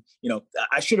 Like, I mean,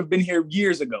 I should have been here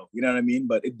years ago. You know what I mean?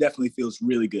 But it definitely feels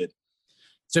really good.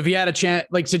 So if you had a chance,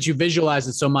 like, since you visualized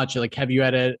it so much, like, have you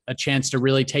had a chance to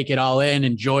really take it all in,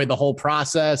 enjoy the whole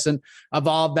process and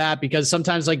evolve that? Because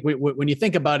sometimes, like, when you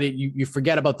think about it, you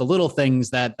forget about the little things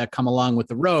that come along with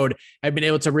the road. I've been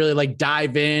able to really like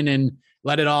dive in and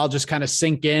let it all just kind of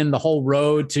sink in, the whole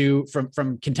road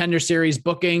from Contender Series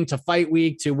booking to fight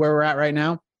week to where we're at right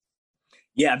now.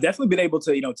 Yeah, I've definitely been able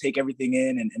to, take everything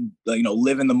in and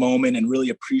live in the moment and really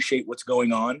appreciate what's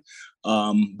going on.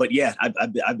 But yeah,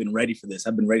 I've been ready for this.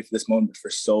 I've been ready for this moment for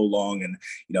so long. And,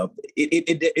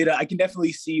 I can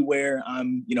definitely see where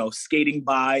I'm, skating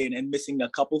by and missing a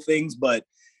couple things, but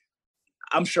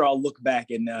I'm sure I'll look back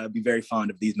and be very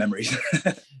fond of these memories.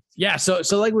 Yeah. So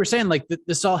like we were saying, like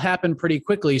this all happened pretty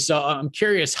quickly. So I'm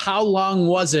curious, how long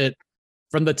was it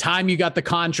from the time you got the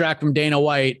contract from Dana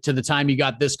White to the time you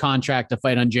got this contract to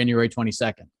fight on January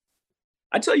 22nd?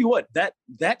 I tell you what, that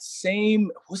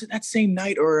same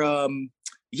night or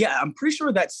yeah, I'm pretty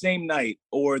sure that same night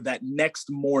or that next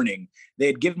morning they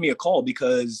had given me a call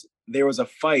because there was a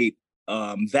fight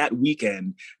that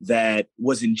weekend that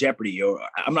was in jeopardy, or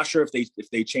I'm not sure if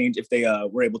they changed, if they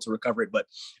were able to recover it, but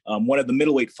one of the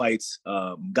middleweight fights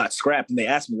got scrapped, and they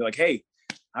asked me, they're like, "Hey,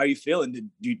 how are you feeling?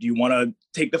 Do you want to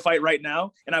take the fight right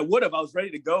now?" And I would have. I was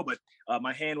ready to go, but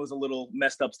my hand was a little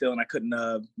messed up still, and I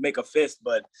couldn't make a fist.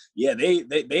 But yeah,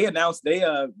 they announced, they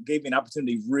gave me an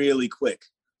opportunity really quick.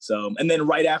 So, and then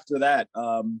right after that,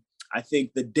 I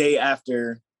think the day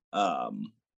after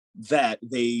that,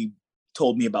 they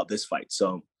told me about this fight.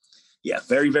 So yeah,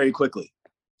 very, very quickly.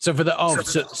 So for the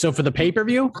so for the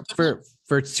pay-per-view for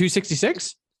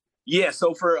 266? Yeah.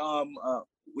 So for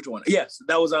which one? Yes,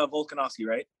 that was Volkanovski,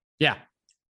 right? Yeah.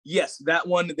 Yes, that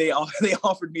one they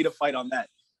offered me to fight on that.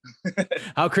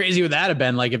 How crazy would that have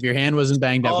been? Like if your hand wasn't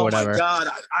banged up or whatever. Oh my God,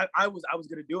 I was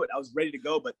gonna do it. I was ready to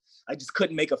go, but I just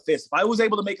couldn't make a fist. If I was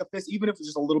able to make a fist, even if it was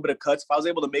just a little bit of cuts, if I was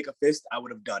able to make a fist, I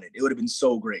would have done it. It would have been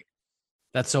so great.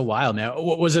 That's so wild, man.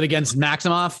 What was it against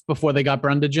Maximoff before they got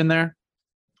Brundage in there?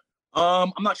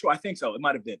 I'm not sure. I think so. It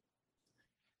might have been.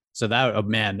 So that, oh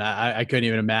man, I couldn't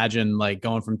even imagine like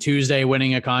going from Tuesday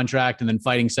winning a contract and then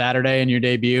fighting Saturday in your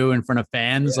debut in front of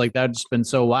fans. Yeah. Like that's just been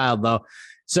so wild though.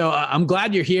 So I'm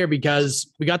glad you're here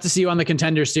because we got to see you on the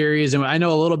Contender Series, and I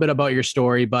know a little bit about your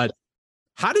story, but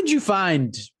how did you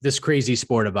find this crazy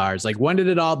sport of ours? Like when did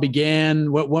it all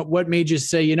begin? What made you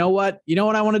say, you know what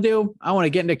I want to do? I want to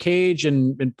get in a cage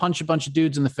and punch a bunch of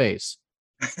dudes in the face.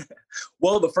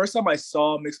 Well, the first time I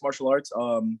saw mixed martial arts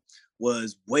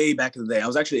was way back in the day. I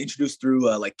was actually introduced through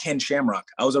like Ken Shamrock.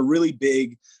 I was a really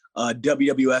big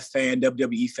WWF fan,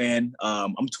 WWE fan.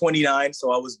 I'm 29,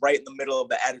 so I was right in the middle of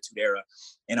the Attitude Era,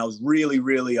 and I was really,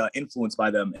 really influenced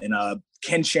by them. And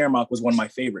Ken Shamrock was one of my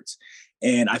favorites.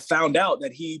 And I found out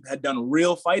that he had done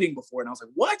real fighting before, and I was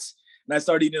like, "What?" And I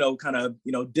started, kind of,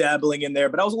 dabbling in there,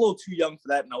 but I was a little too young for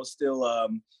that, and I was still,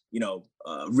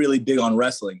 really big on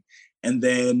wrestling. And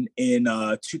then in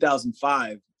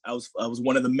 2005, I was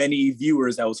one of the many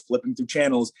viewers that was flipping through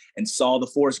channels and saw the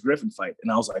Forrest Griffin fight,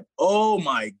 and I was like, "Oh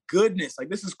my goodness! Like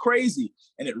this is crazy!"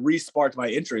 And it re-sparked my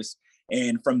interest.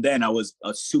 And from then, I was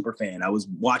a super fan. I was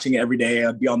watching it every day.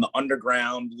 I'd be on the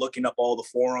underground, looking up all the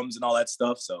forums and all that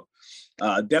stuff. So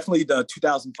definitely the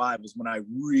 2005 was when I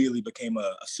really became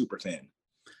a super fan.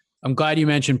 I'm glad you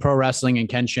mentioned pro wrestling and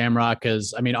Ken Shamrock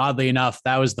because, I mean, oddly enough,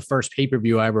 that was the first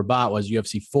pay-per-view I ever bought was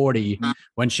UFC 40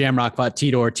 when Shamrock fought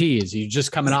Tito Ortiz. He's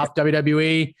just coming off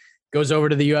WWE, goes over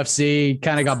to the UFC,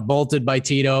 kind of got bolted by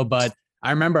Tito, but I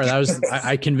remember that was,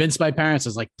 I convinced my parents, I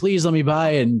was like, please let me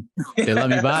buy it. And they let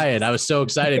me buy it. I was so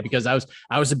excited because I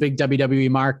was a big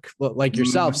WWE mark like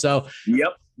yourself. So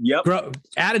Yep.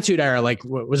 Attitude Era, like,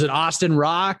 was it Austin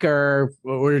Rock or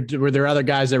were there other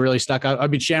guys that really stuck out? I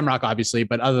mean, Shamrock obviously,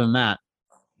 but other than that,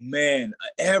 man,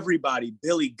 everybody,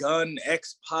 Billy Gunn,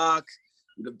 X-Pac,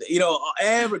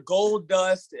 every Gold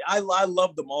Dust. I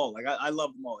love them all. Like I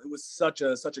love them all. It was such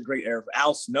a great era.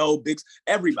 Al Snow, Biggs,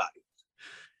 everybody.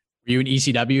 Were you an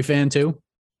ECW fan too?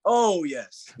 Oh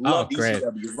yes, love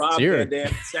ECW. Rob Van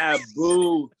Dam,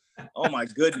 Sabu. Oh my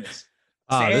goodness,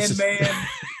 Sandman.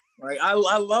 Like I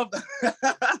love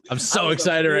that. I'm so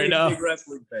excited right now. Big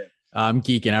wrestling fan. I'm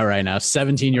geeking out right now.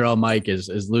 17-year-old Mike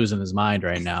is losing his mind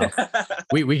right now.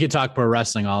 we could talk pro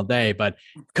wrestling all day, but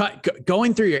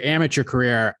going through your amateur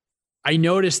career, I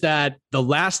noticed that the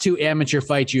last two amateur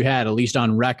fights you had, at least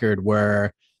on record,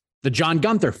 were the John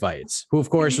Gunther fights, who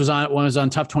of course was on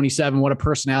Tough 27. What a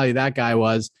personality that guy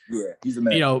was. Yeah, he's a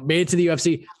man. Made it to the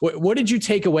UFC. What did you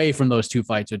take away from those two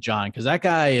fights with John? Because that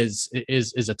guy is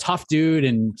a tough dude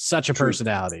and such a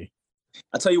personality.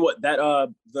 I'll tell you what, that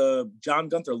the John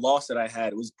Gunther loss that I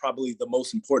had was probably the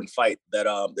most important fight that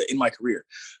in my career.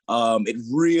 It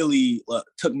really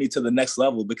took me to the next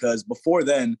level because before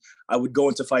then I would go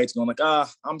into fights going like,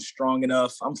 I'm strong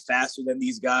enough, I'm faster than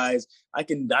these guys, I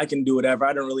can do whatever,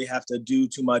 I don't really have to do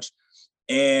too much.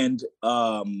 And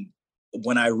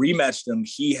when I rematched him,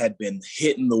 he had been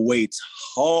hitting the weights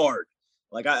hard.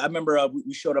 Like I remember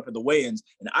we showed up at the weigh-ins,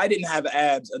 and I didn't have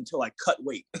abs until I cut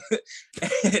weight,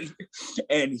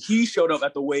 and he showed up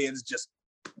at the weigh-ins just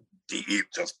deep,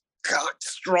 just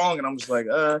strong, and I'm just like,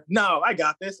 no, I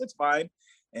got this, it's fine.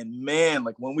 And man,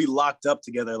 like when we locked up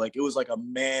together, like it was like a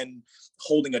man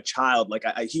holding a child. Like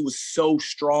he was so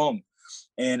strong.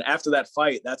 And after that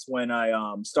fight, that's when I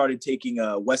started taking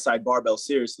West Side Barbell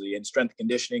seriously and strength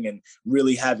conditioning, and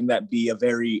really having that be a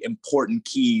very important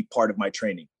key part of my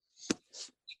training.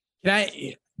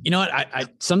 You know what? I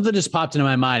something just popped into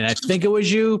my mind. I think it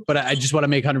was you, but I just want to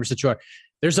make 100% sure.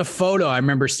 There's a photo I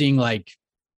remember seeing, like,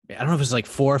 I don't know if it was like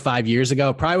 4 or 5 years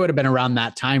ago. Probably would have been around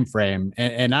that time frame.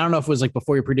 And I don't know if it was like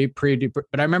before you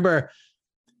but I remember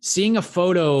seeing a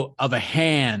photo of a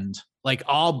hand like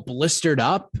all blistered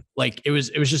up. Like it was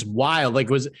just wild. Like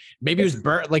maybe it was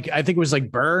burn. Like I think it was like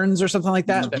burns or something like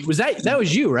that. That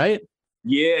was you, right?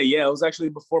 Yeah. It was actually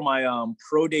before my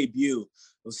pro debut.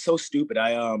 It was so stupid.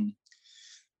 I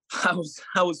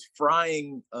was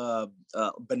frying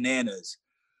bananas.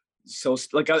 So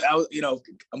like I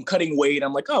I'm cutting weight.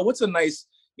 I'm like, oh, what's a nice,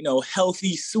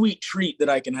 healthy, sweet treat that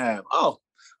I can have? Oh,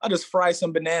 I'll just fry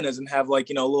some bananas and have like,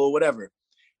 a little whatever.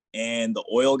 And the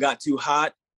oil got too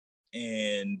hot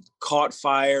and caught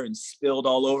fire and spilled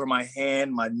all over my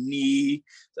hand, my knee,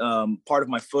 part of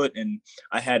my foot. And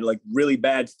I had like really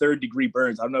bad 3rd-degree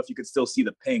burns. I don't know if you could still see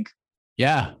the pink.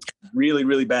 Yeah. Really,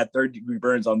 really bad 3rd-degree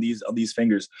burns on these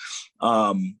fingers.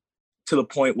 To the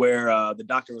point where the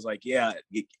doctor was like, yeah,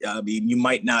 I mean, you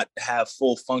might not have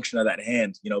full function of that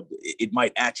hand. It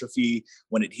might atrophy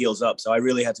when it heals up. So I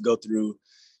really had to go through,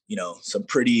 some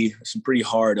pretty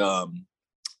hard,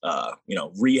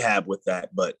 rehab with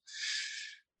that. But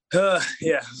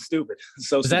yeah, stupid.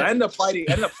 So I ended up fighting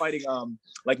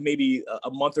like maybe a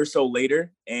month or so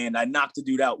later, and I knocked the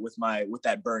dude out with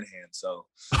that burn hand. So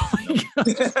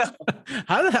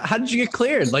how did you get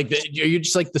cleared? Like, are you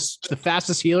just like the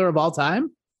fastest healer of all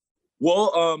time?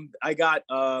 Well, I got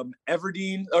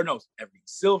Silverdene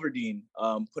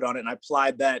put on it, and I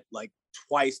applied that like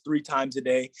 2-3 times a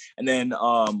day. And then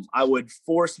I would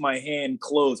force my hand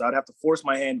closed. I'd have to force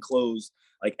my hand closed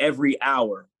like every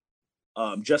hour,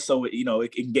 just so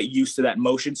it can get used to that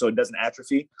motion so it doesn't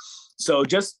atrophy. So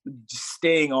just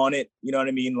staying on it, you know what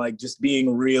I mean? Like just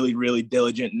being really, really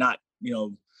diligent, not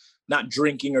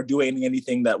drinking or doing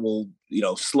anything that will,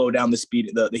 slow down the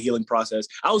speed, the healing process.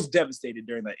 I was devastated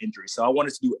during that injury. So I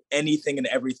wanted to do anything and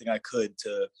everything I could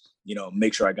to,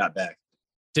 make sure I got back.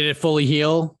 Did it fully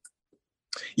heal?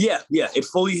 Yeah. It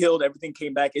fully healed. Everything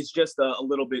came back. It's just a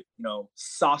little bit,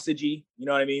 sausagey. You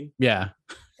know what I mean? Yeah.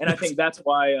 And I think that's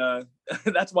why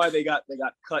they got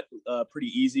cut pretty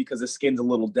easy, because the skin's a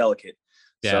little delicate.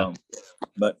 Yeah. So,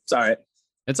 but it's all right.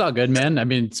 It's all good, man. I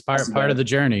mean, it's part of the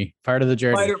journey. Part of the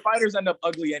journey. Fighters end up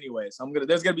ugly anyway, so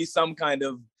there's gonna be some kind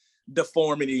of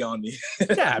deformity on me.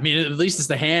 Yeah, I mean, at least it's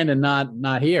the hand and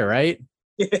not here, right?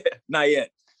 Yeah, not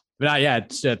yet. Not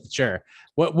yet. Sure.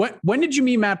 When did you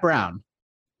meet Matt Brown?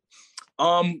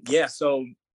 Yeah. So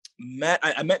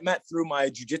I met Matt through my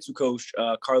jiu-jitsu coach,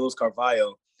 Carlos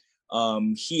Carvalho.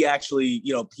 He actually,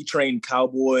 he trained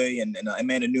Cowboy and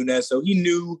Amanda Nunes, so he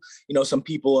knew, some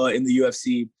people in the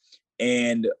UFC,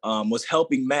 and was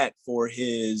helping Matt for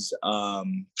his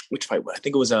which fight? I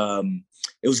think it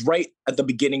was right at the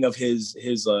beginning of his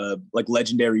like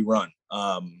legendary run.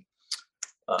 I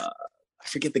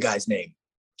forget the guy's name,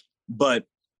 but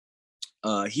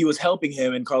he was helping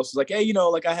him, and Carlos was like, hey,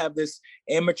 like I have this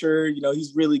amateur,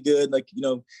 he's really good, like,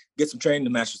 get some training.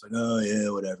 The master's like, oh yeah,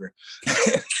 whatever.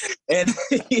 And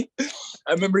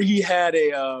I remember he had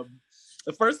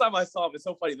the first time I saw him, it's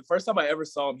so funny. The first time I ever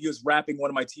saw him, he was wrapping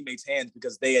one of my teammates' hands,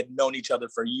 because they had known each other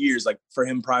for years, like for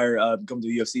him prior to coming to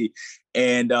the UFC.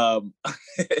 And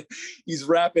he's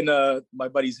wrapping my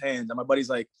buddy's hands, and my buddy's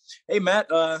like, hey Matt,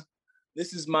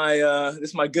 this is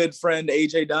my good friend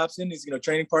AJ Dobson. He's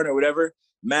training partner or whatever.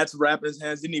 Matt's wrapping his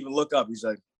hands, didn't even look up. He's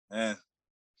like, eh.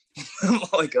 I'm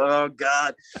like, oh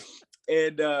God.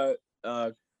 And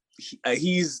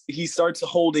he starts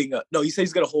holding. No, he says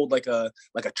he's gonna hold like a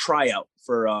tryout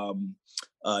for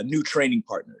new training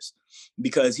partners,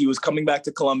 because he was coming back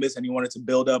to Columbus and he wanted to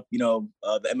build up the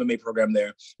MMA program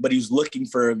there, but he was looking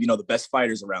for the best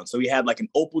fighters around. So he had like an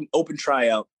open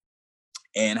tryout,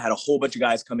 and had a whole bunch of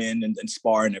guys come in and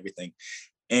spar and everything.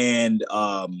 And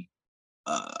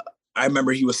I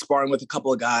remember he was sparring with a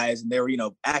couple of guys, and they were,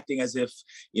 acting as if,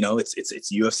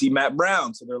 it's UFC Matt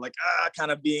Brown. So they're like,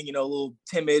 kind of being, a little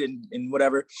timid and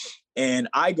whatever. And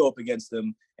I go up against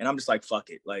him, and I'm just like, fuck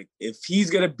it. Like, if he's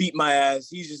going to beat my ass,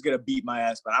 he's just going to beat my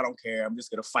ass, but I don't care. I'm just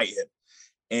going to fight him.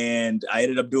 And I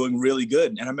ended up doing really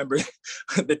good. And I remember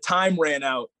the time ran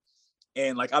out.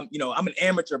 And like, I'm an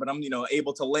amateur, but I'm,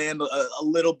 able to land a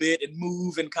little bit and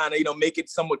move and kind of, make it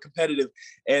somewhat competitive.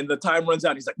 And the time runs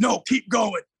out. He's like, no, keep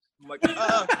going. I'm like,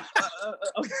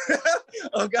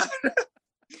 oh God.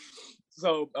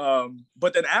 So,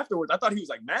 but then afterwards, I thought he was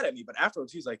like mad at me, but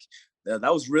afterwards he's like, that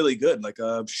was really good. Like,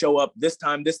 show up this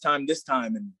time.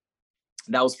 And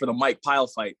that was for the Mike Pyle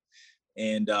fight.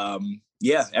 And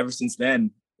ever since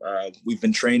then, we've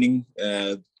been training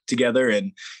together,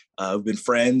 and we've been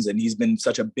friends, and he's been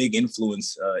such a big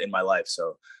influence in my life.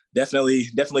 So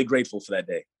definitely grateful for that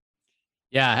day.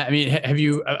 Yeah. I mean,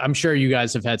 I'm sure you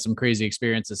guys have had some crazy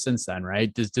experiences since then,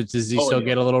 right? Does he still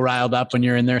get a little riled up when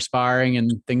you're in there sparring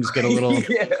and things get a little...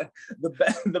 Yeah,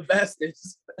 the best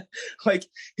is like,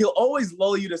 he'll always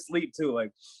lull you to sleep too.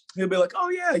 Like, he'll be like, oh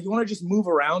yeah, you want to just move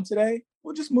around today?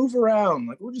 We'll just move around.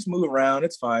 Like, we'll just move around.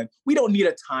 It's fine. We don't need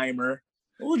a timer.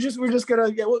 We're just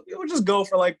gonna, we'll just go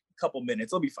for like a couple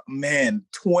minutes. It'll be fine. Man,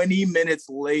 20 minutes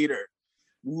later,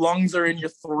 lungs are in your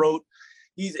throat.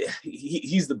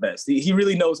 He's the best. He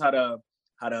really knows how to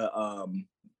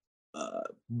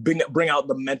bring out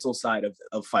the mental side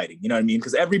of fighting. You know what I mean?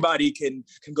 Because everybody can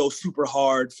go super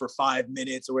hard for 5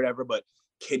 minutes or whatever, but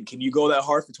can you go that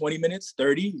hard for 20 minutes,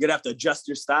 30? You're gonna have to adjust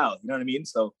your style. You know what I mean?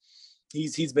 So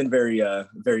he's been very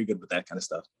very good with that kind of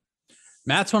stuff.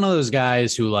 Matt's one of those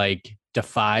guys who like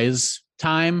defies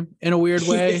time in a weird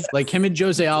way, like him and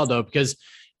Jose Aldo, because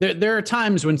there are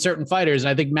times when certain fighters, and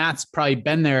I think Matt's probably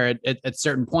been there at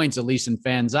certain points, at least in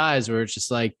fans' eyes, where it's just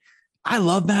like, I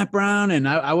love Matt Brown and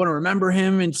I want to remember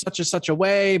him in such a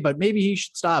way, but maybe he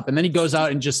should stop. And then he goes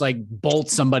out and just like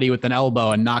bolts somebody with an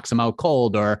elbow and knocks him out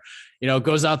cold, or,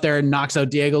 goes out there and knocks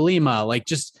out Diego Lima, like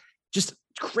just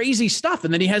crazy stuff.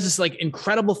 And then he has this like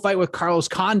incredible fight with Carlos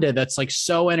Condit that's like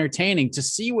so entertaining to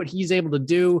see what he's able to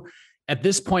do at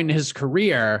this point in his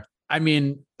career. I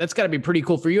mean, that's got to be pretty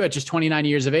cool for you at just 29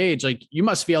 years of age. Like, you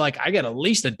must feel like I get at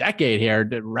least a decade here,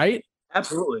 right?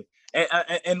 Absolutely.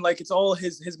 And like, it's all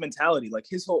his mentality. Like,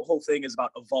 his whole thing is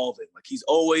about evolving. Like, he's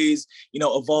always,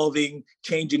 evolving,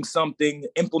 changing something,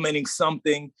 implementing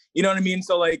something, you know what I mean?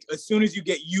 So like, as soon as you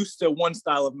get used to one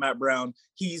style of Matt Brown,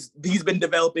 he's been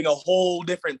developing a whole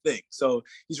different thing. So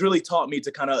he's really taught me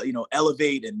to kind of,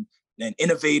 elevate and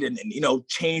innovate and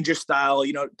change your style,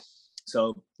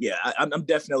 So yeah, I'm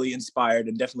definitely inspired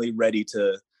and definitely ready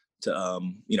to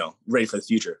ready for the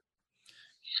future.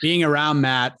 Being around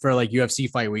Matt for like UFC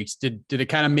fight weeks, did it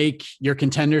kind of make your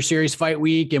Contender Series fight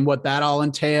week and what that all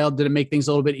entailed? Did it make things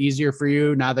a little bit easier for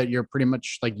you now that you're pretty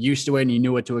much like used to it and you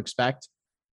knew what to expect?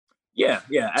 Yeah.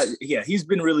 He's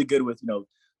been really good with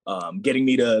getting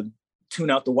me to tune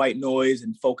out the white noise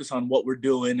and focus on what we're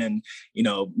doing, and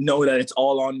know that it's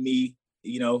all on me.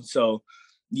 So.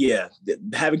 Yeah,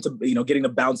 having to, getting to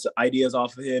bounce ideas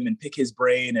off of him and pick his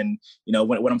brain, and,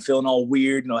 when I'm feeling all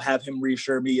weird, have him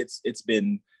reassure me. It's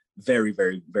been very,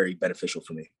 very, very beneficial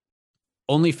for me.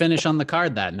 Only finish on the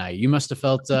card that night. You must have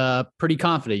felt pretty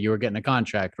confident you were getting a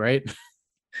contract, right?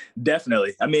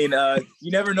 Definitely. I mean,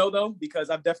 you never know though, because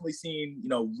I've definitely seen,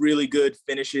 really good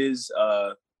finishes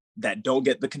that don't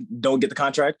get the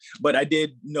contract. But I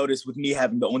did notice with me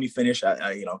having the only finish,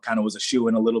 I kind of was a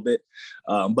shoo-in a little bit.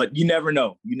 But you never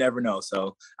know.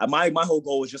 So my whole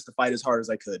goal was just to fight as hard as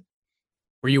I could.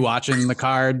 Were you watching the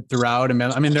card throughout?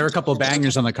 I mean, there were a couple of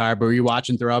bangers on the card, but were you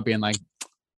watching throughout being like,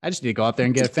 I just need to go out there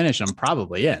and get a finish? I'm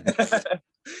probably in.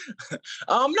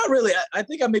 Not really. I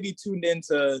think I maybe tuned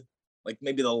into like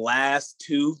maybe the last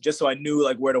two, just so I knew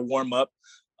like where to warm up.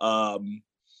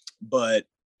 But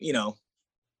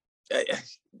I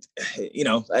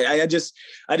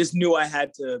just knew I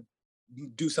had to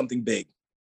do something big.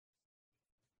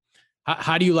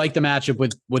 How do you like the matchup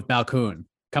with Malkoun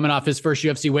coming off his first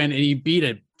UFC win, and he beat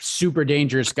a super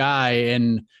dangerous guy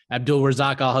in Abdul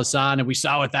Razak Al Hassan, and we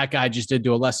saw what that guy just did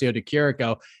to Alessio Di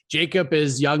Chirico. Jacob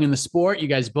is young in the sport. You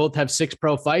guys both have 6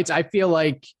 pro fights. I feel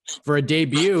like for a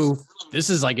debut, this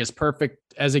is like as perfect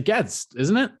as it gets,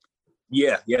 isn't it?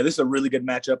 Yeah, this is a really good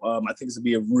matchup. I think this will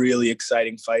be a really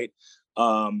exciting fight.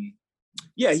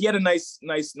 He had a nice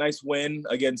win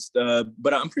against,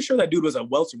 but I'm pretty sure that dude was a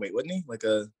welterweight, wasn't he? Like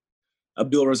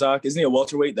Abdul Razak, isn't he a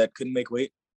welterweight that couldn't make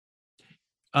weight?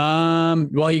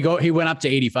 Well, he went up to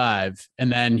 85,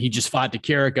 and then he just fought Di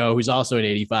Chirico, who's also an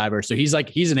 85er. So he's an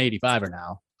 85er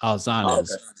now. Al Hassan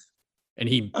is, and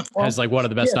he has like one of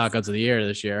the best knockouts of the year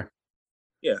this year.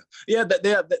 Yeah.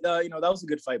 That was a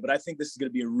good fight, but I think this is going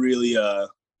to be a really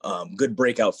good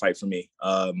breakout fight for me.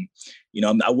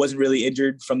 I wasn't really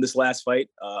injured from this last fight.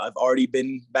 I've already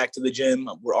been back to the gym.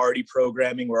 We're already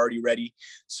programming. We're already ready.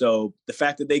 So the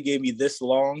fact that they gave me this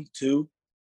long too,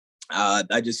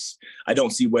 I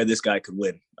don't see where this guy could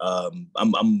win. I'm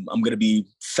going to be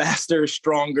faster,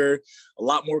 stronger, a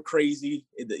lot more crazy,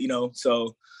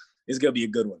 so it's going to be a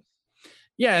good one.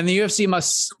 Yeah. And the UFC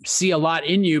must see a lot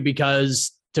in you,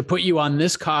 because to put you on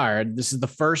this card, this is the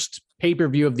first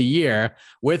pay-per-view of the year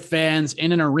with fans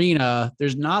in an arena.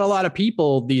 There's not a lot of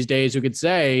people these days who could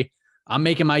say, I'm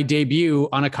making my debut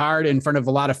on a card in front of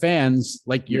a lot of fans.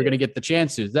 Like, you're going to get the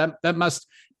chances.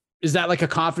 Is that like a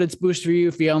confidence boost for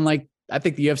you, feeling like, I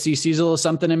think the UFC sees a little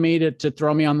something in me to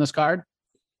throw me on this card?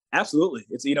 Absolutely.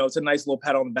 It's a nice little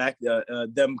pat on the back,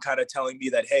 them kind of telling me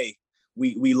that, hey,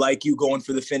 we like you going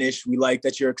for the finish. We like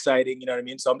that you're exciting. You know what I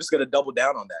mean? So I'm just going to double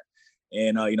down on that.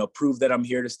 And, prove that I'm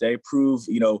here to stay, prove,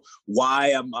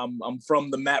 why I'm from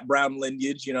the Matt Brown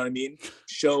lineage, you know what I mean?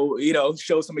 Show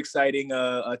some exciting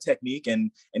technique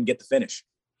and get the finish.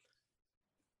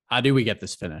 How do we get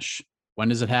this finish? When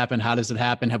does it happen? How does it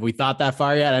happen? Have we thought that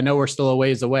far yet? I know we're still a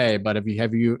ways away, but have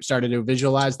you started to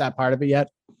visualize that part of it yet?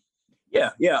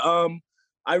 Yeah.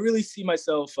 I really see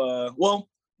myself,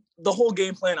 the whole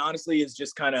game plan, honestly, is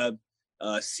just kind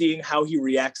of seeing how he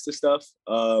reacts to stuff.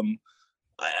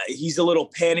 He's a little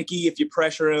panicky if you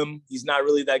pressure him. He's not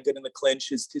really that good in the clinch.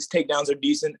 His takedowns are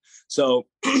decent. So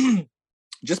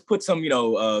just put some,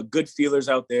 good feelers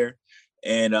out there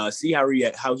and see how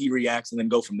he reacts, and then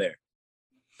go from there.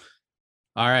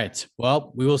 All right.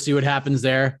 Well, we will see what happens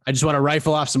there. I just want to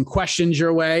rifle off some questions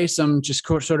your way, some just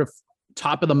sort of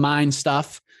top of the mind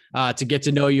stuff to get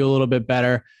to know you a little bit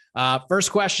better.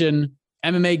 First question,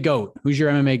 MMA GOAT. Who's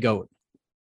your MMA GOAT?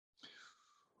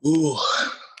 Ooh.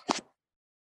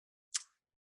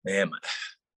 Man,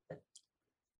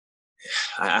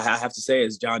 I have to say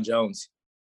it's John Jones.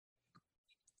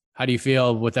 How do you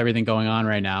feel with everything going on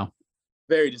right now?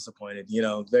 Very disappointed,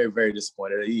 very, very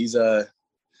disappointed. He's I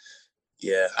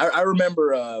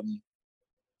remember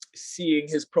seeing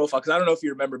his profile, because I don't know if you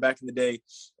remember back in the day,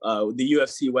 the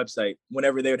UFC website,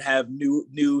 whenever they would have new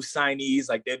signees,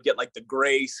 like they'd get like the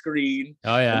gray screen.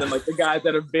 Oh yeah. And then like the guys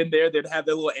that have been there, they'd have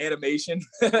their little animation.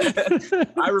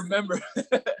 I remember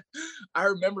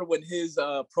when his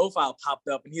profile popped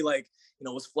up and he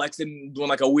was flexing, doing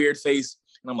like a weird face.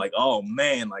 And I'm like, oh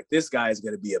man, like this guy is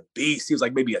going to be a beast. He was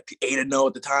like maybe 8-0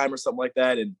 at the time or something like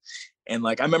that. And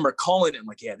like, I remember calling it, I'm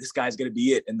like, yeah, this guy's going to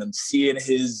be it. And then seeing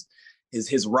his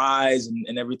rise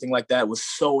and everything like that was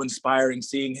so inspiring.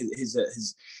 Seeing his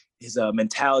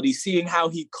mentality, seeing how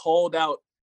he called out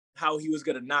how he was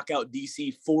going to knock out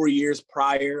DC 4 years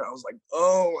prior. I was like,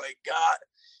 oh my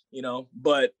God,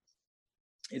 but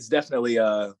it's definitely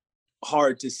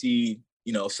hard to see,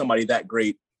 somebody that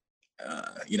great,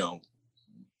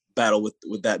 battle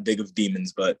with that big of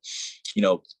demons. But,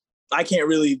 I can't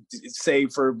really say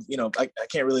for, I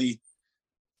can't really,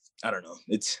 I don't know.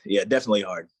 It's definitely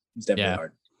hard. It's definitely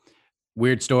hard.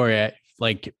 Weird story.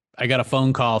 I got a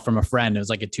phone call from a friend. It was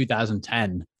like in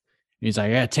 2010. He's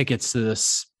like, I got tickets to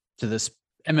this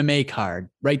MMA card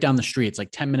right down the street. It's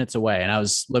like 10 minutes away. And I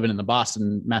was living in the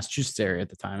Boston, Massachusetts area at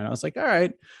the time. And I was like, all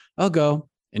right, I'll go.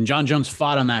 And John Jones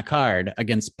fought on that card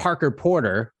against Parker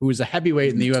Porter, who is a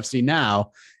heavyweight in the UFC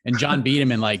now. And John beat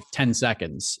him in like 10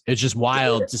 seconds. It's just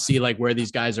wild to see like where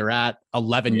these guys are at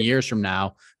 11 years from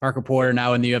now. Parker Porter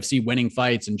now in the UFC winning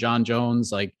fights, and John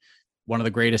Jones, like one of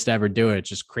the greatest to ever do it. It's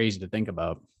just crazy to think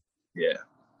about. Yeah.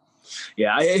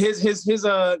 Yeah. His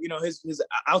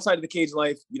outside of the cage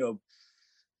life, it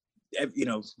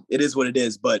is what it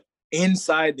is, but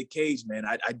inside the cage, man,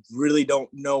 I really don't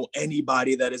know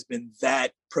anybody that has been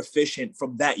that proficient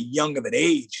from that young of an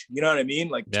age. You know what I mean?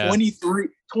 Like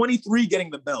 23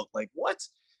 getting the belt, like what?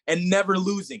 And never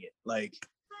losing it. Like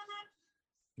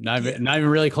not even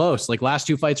really close. Like last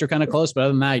two fights are kind of close, but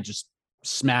other than that, he just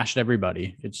smashed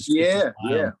everybody. It's just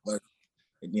But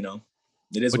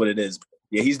it is what it is.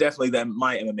 Yeah, he's definitely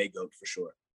my MMA GOAT for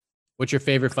sure. What's your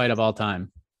favorite fight of all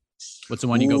time? What's the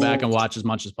one you go back and watch as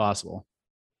much as possible?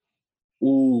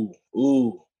 Ooh,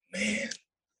 man.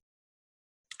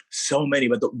 So many,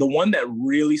 but the one that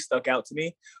really stuck out to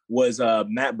me was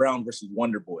Matt Brown versus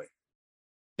Wonder Boy.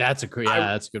 That's a good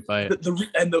fight.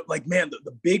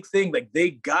 The big thing, like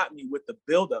they got me with the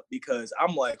buildup, because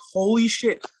I'm like, holy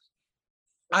shit.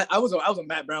 I was a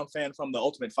Matt Brown fan from The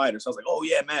Ultimate Fighter, so I was like, oh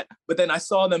yeah, Matt. But then I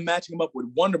saw them matching him up with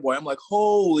Wonder Boy. I'm like,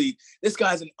 holy, this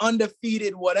guy's an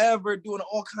undefeated whatever, doing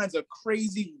all kinds of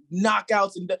crazy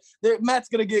knockouts, and Matt's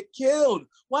gonna get killed.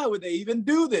 Why would they even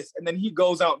do this? And then he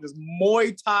goes out and just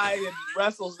Muay Thai and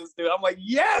wrestles this dude. I'm like,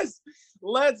 yes,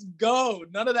 let's go.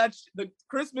 None of that. The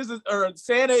Christmas or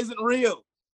Santa isn't real.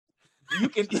 You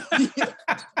can,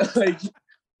 like,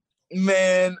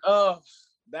 man.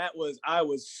 I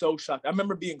was so shocked. I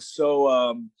remember being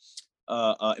so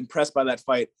impressed by that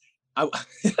fight. I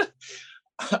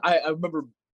I remember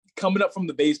coming up from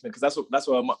the basement because that's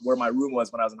where my room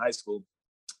was when I was in high school.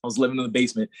 I was living in the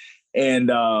basement,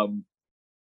 and I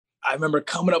remember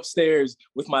coming upstairs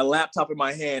with my laptop in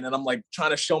my hand, and I'm like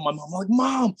trying to show my mom. I'm like,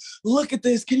 Mom, look at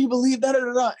this! Can you believe that?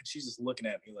 And she's just looking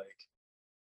at me like,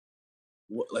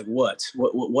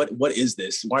 what is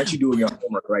this? Why aren't you doing your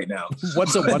homework right now?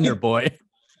 What's a Wonder Boy?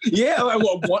 Yeah, like,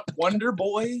 what Wonder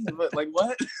Boy? Like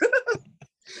what?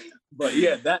 But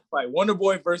yeah, that fight, Wonder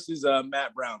Boy versus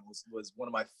Matt Brown, was one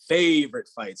of my favorite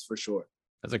fights for sure.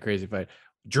 That's a crazy fight.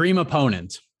 Dream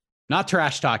opponent, not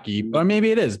trash talky, or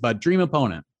maybe it is, but dream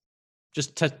opponent.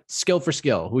 Just skill for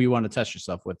skill. Who you want to test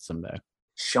yourself with someday?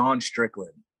 Sean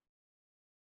Strickland.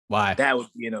 Why? That would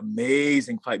be an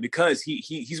amazing fight because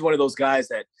he's one of those guys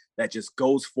that just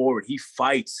goes forward. He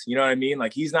fights. You know what I mean?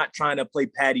 Like he's not trying to play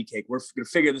patty cake. We're gonna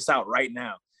figure this out right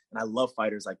now. And I love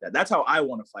fighters like that. That's how I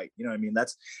want to fight. You know what I mean?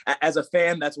 That's, as a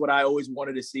fan, that's what I always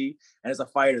wanted to see. And as a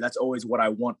fighter, that's always what I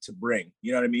want to bring.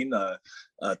 You know what I mean?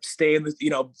 Stay in this,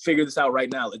 figure this out right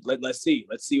now. Let's see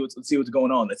what's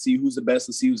going on. Let's see who's the best.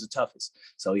 Let's see who's the toughest.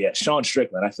 So yeah, Sean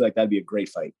Strickland, I feel like that'd be a great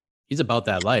fight. He's about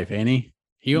that life, ain't he?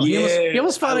 He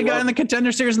almost fought a guy in the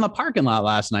Contender Series in the parking lot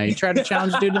last night. He tried to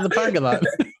challenge dude to the parking lot.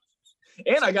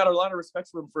 And I got a lot of respect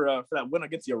for him for that win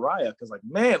against Uriah because, like,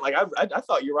 man, like I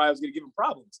thought Uriah was going to give him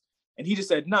problems, and he just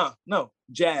said, no,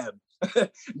 jab,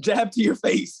 jab to your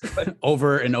face,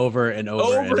 over and over and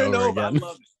over and over again.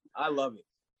 I love it.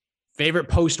 Favorite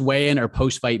post weigh-in or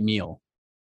post fight meal?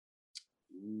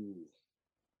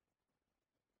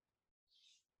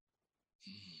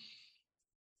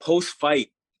 Post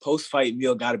fight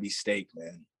meal got to be steak,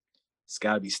 man. It's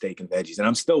got to be steak and veggies. And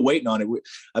I'm still waiting on it.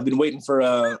 I've been waiting for,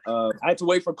 I had to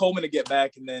wait for Coleman to get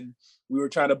back. And then we were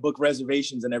trying to book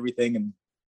reservations and everything. And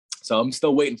so I'm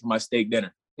still waiting for my steak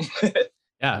dinner.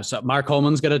 Yeah. So Mark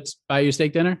Coleman's going to buy you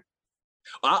steak dinner?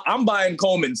 I'm buying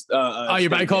Coleman's. You're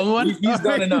buying Coleman one? He's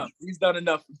done enough. He's done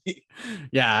enough for me.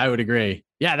 Yeah, I would agree.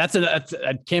 Yeah.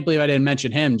 I can't believe I didn't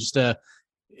mention him just to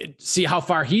see how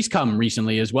far he's come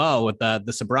recently as well with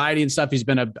the sobriety and stuff. He's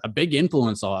been a big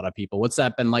influence on a lot of people. What's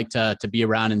that been like to be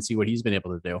around and see what he's been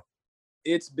able to do?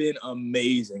 It's been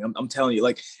amazing. I'm telling you,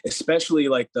 like, especially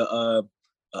like the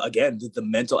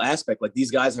mental aspect. Like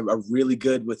these guys are really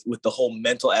good with the whole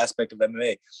mental aspect of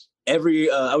MMA.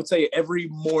 I would say every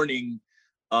morning,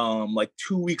 like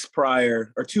 2 weeks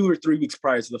prior or 2 or 3 weeks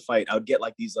prior to the fight, I would get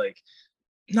like these, like,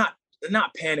 not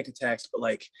panic attacks, but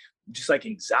like just like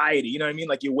anxiety, you know what I mean?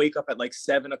 Like you wake up at like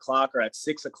 7 o'clock or at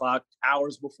 6 o'clock,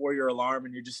 hours before your alarm,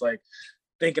 and you're just like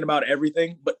thinking about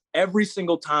everything. But every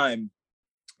single time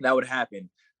that would happen,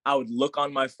 I would look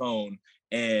on my phone,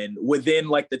 and within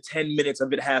like the 10 minutes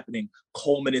of it happening,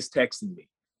 Coleman is texting me,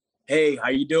 "Hey, how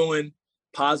you doing?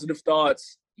 Positive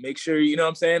thoughts. Make sure you know what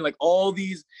I'm saying?" Like all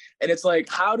these, and it's like,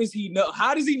 how does he know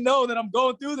that I'm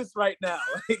going through this right now?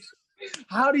 Like,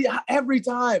 every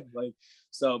time, like.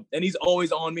 So, and he's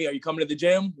always on me. Are you coming to the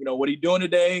gym? What are you doing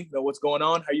today? What's going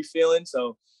on? How are you feeling?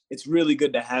 So it's really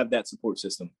good to have that support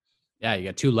system. Yeah. You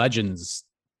got two legends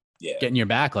getting your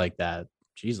back like that.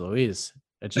 Jeez Louise.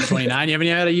 At 229, you haven't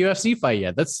even had a UFC fight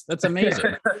yet. That's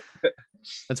amazing.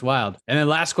 That's wild. And then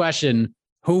last question,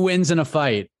 who wins in a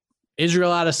fight?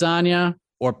 Israel Adesanya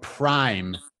or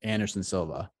prime Anderson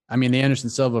Silva? I mean, the Anderson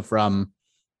Silva from...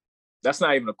 That's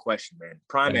not even a question, man.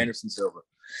 Prime Anderson Silva.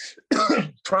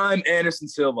 Prime Anderson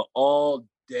Silva all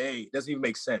day. Doesn't even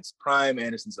make sense. Prime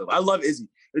Anderson Silva. I love Izzy.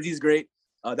 Izzy's great.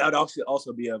 That would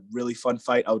also be a really fun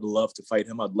fight. I would love to fight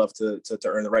him. I'd love to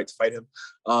earn the right to fight him.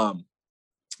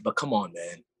 But come on,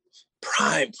 man.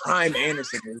 Prime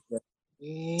Anderson.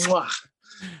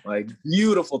 Like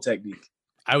beautiful technique.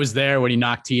 I was there when he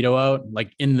knocked Tito out,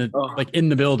 like in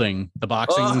the building, the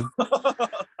boxing.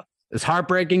 As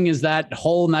heartbreaking as that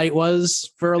whole night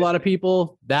was for a lot of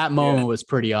people, that moment was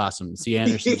pretty awesome. To see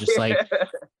Anderson just like,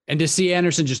 and to see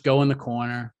Anderson just go in the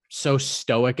corner, so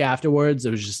stoic afterwards. It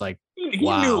was just like,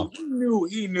 wow.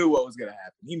 He knew what was going to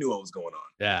happen. He knew what was going on.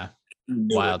 Yeah.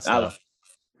 Wild stuff.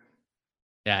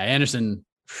 Yeah. Anderson,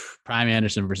 prime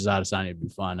Anderson versus Adesanya would be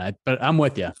fun. But I'm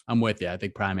with you. I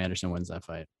think prime Anderson wins that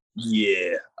fight.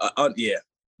 Yeah. Yeah.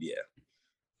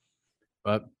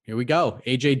 But here we go.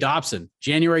 AJ Dobson,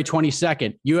 January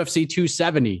 22nd, UFC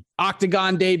 270,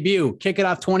 Octagon debut, kick it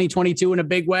off 2022 in a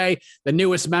big way. The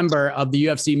newest member of the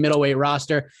UFC middleweight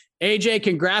roster. AJ,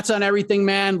 congrats on everything,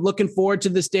 man. Looking forward to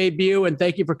this debut, and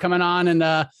thank you for coming on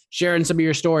and sharing some of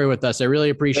your story with us. I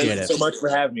really appreciate it. Thank you so much for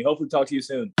having me. Hopefully talk to you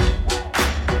soon.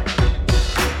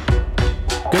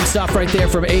 Good stuff right there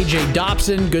from AJ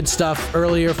Dobson. Good stuff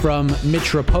earlier from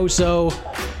Mitch Raposo.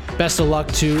 Best of luck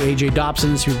to AJ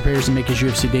Dobson as he prepares to make his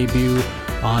UFC debut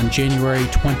on January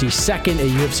 22nd at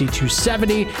UFC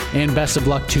 270. And best of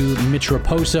luck to Mitch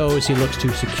Raposo as he looks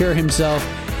to secure himself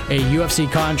a UFC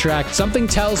contract. Something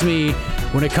tells me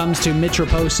when it comes to Mitch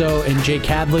Raposo and Jake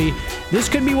Hadley, this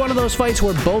could be one of those fights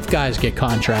where both guys get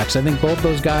contracts. I think both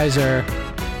those guys are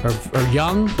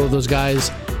young. Both those guys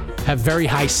have very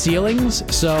high ceilings.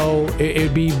 So it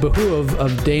would be behoove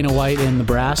of Dana White and the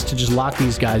brass to just lock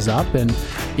these guys up. And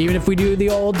even if we do the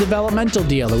old developmental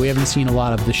deal that we haven't seen a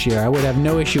lot of this year, I would have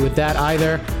no issue with that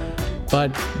either.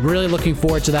 But really looking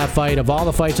forward to that fight. Of all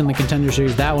the fights in the Contender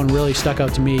Series, that one really stuck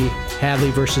out to me.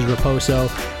 Hadley versus Raposo.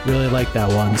 Really like that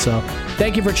one. So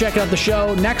thank you for checking out the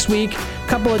show. Next week, a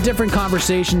couple of different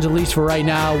conversations, at least for right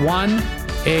now. One,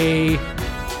 a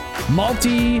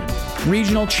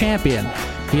multi-regional champion.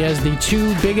 He has the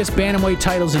two biggest bantamweight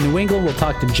titles in New England. We'll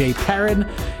talk to Jay Perrin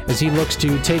as he looks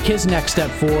to take his next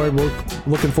step forward. We're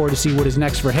looking forward to see what is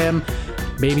next for him.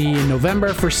 Maybe in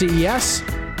November for CES.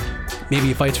 Maybe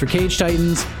he fights for Cage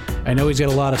Titans. I know he's got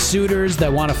a lot of suitors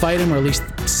that want to fight him, or at least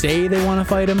say they want to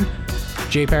fight him.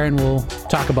 Jay Perrin will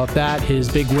talk about that. His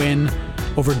big win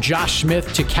over Josh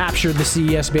Smith to capture the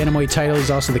CES Bantamweight title. He's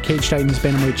also the Cage Titans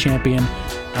Bantamweight champion.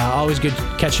 Always good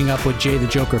catching up with Jay the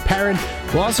Joker Perrin.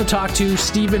 We'll also talk to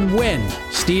Stephen Wynn.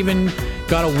 Stephen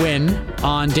got a win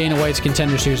on Dana White's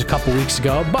Contender Series a couple weeks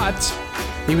ago, but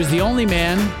he was the only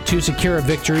man to secure a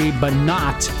victory, but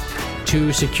not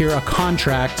to secure a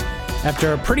contract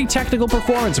after a pretty technical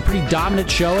performance, a pretty dominant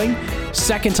showing.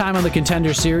 Second time on the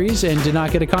Contender Series and did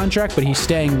not get a contract, but he's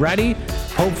staying ready.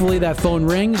 Hopefully that phone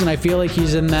rings, and I feel like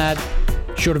he's in that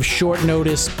sort of short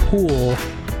notice pool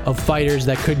of fighters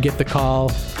that could get the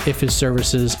call if his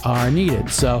services are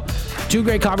needed. So two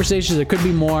great conversations. There could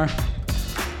be more.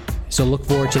 So look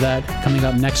forward to that coming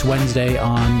up next Wednesday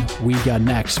on We Got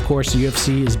Next. Of course, the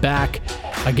UFC is back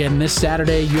again this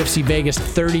Saturday. UFC Vegas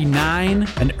 39,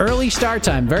 an early start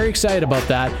time. Very excited about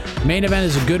that. Main event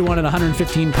is a good one at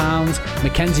 115 pounds.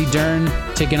 Mackenzie Dern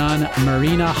taking on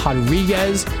Marina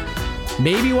Rodriguez.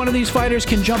 Maybe one of these fighters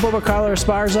can jump over Carla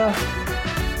Esparza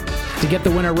to get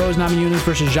the winner. Rose Namajunas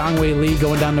versus Zhang Wei Li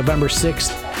going down November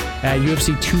 6th at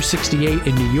UFC 268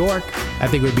 in New York. I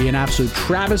think it would be an absolute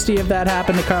travesty if that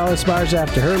happened to Carla Esparza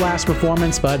after her last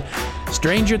performance, but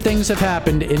stranger things have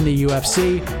happened in the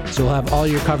UFC, so we'll have all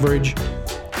your coverage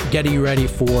getting you ready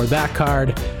for that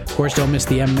card. Of course, don't miss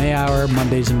the MMA Hour,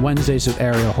 Mondays and Wednesdays with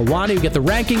Ariel Helwani. We get the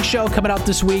ranking show coming out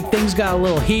this week. Things got a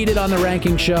little heated on the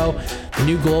ranking show. The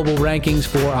new global rankings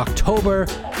for October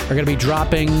are going to be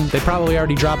dropping. They probably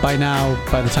already dropped by now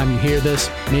by the time you hear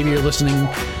this. Maybe you're listening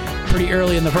pretty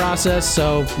early in the process,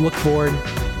 so look forward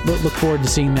to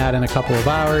seeing that in a couple of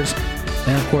hours.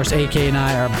 And of course, AK and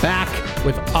I are back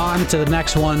with On to the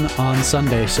Next One on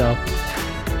Sunday. So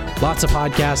lots of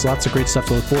podcasts, lots of great stuff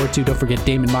to look forward to. Don't forget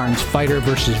Damon Martin's Fighter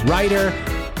versus Writer.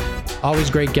 Always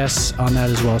great guests on that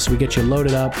as well. So we get you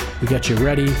loaded up, we get you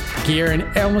ready, gear, and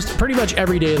almost pretty much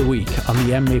every day of the week on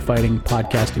the MMA Fighting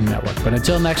Podcasting Network. But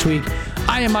until next week,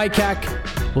 I am Mike Heck.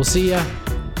 We'll see you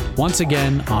once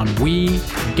again on We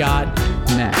Got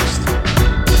Next.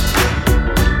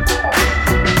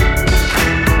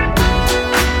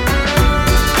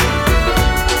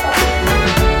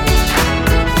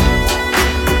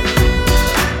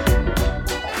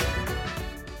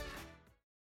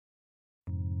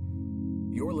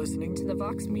 You're listening to the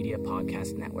Vox Media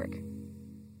Podcast Network.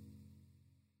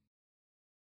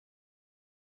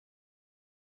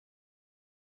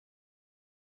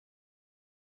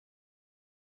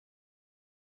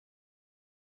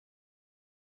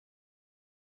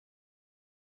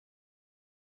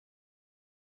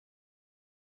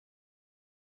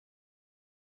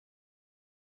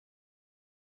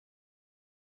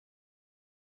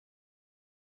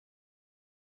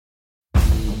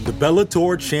 The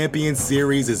Bellator Champion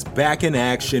Series is back in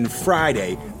action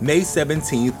Friday, May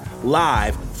 17th,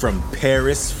 live from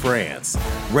Paris, France.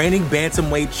 Reigning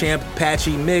bantamweight champ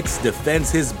Patchy Mix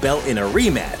defends his belt in a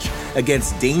rematch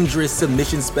against dangerous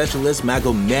submission specialist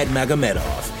Magomed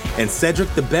Magomedov. And Cedric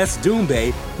the Best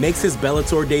Doumbé makes his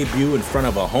Bellator debut in front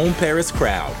of a home Paris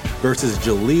crowd versus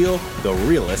Jaleel the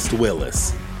Realist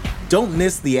Willis. Don't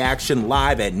miss the action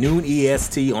live at noon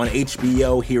EST on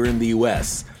HBO here in the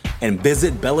US. And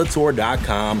visit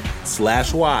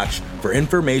Bellator.com/watch for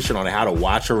information on how to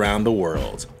watch around the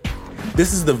world.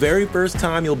 This is the very first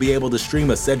time you'll be able to stream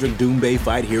a Cedric Doumbé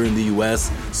fight here in the US,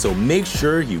 so make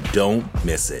sure you don't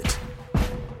miss it.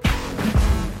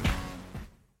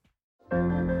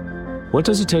 What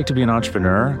does it take to be an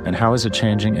entrepreneur, and how is it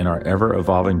changing in our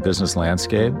ever-evolving business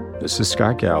landscape? This is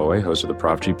Scott Galloway, host of the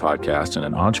Prop G podcast and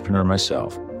an entrepreneur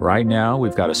myself. Right now,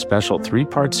 we've got a special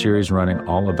 3-part series running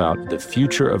all about the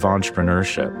future of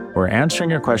entrepreneurship. We're answering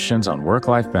your questions on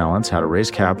work-life balance, how to raise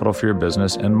capital for your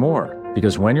business, and more.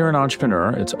 Because when you're an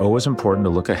entrepreneur, it's always important to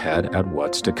look ahead at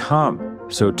what's to come.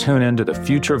 So tune in to the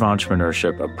Future of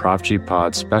Entrepreneurship, a Prop G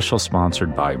Pod special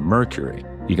sponsored by Mercury.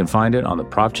 You can find it on the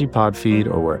Prop G Pod feed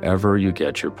or wherever you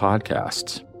get your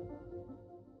podcasts.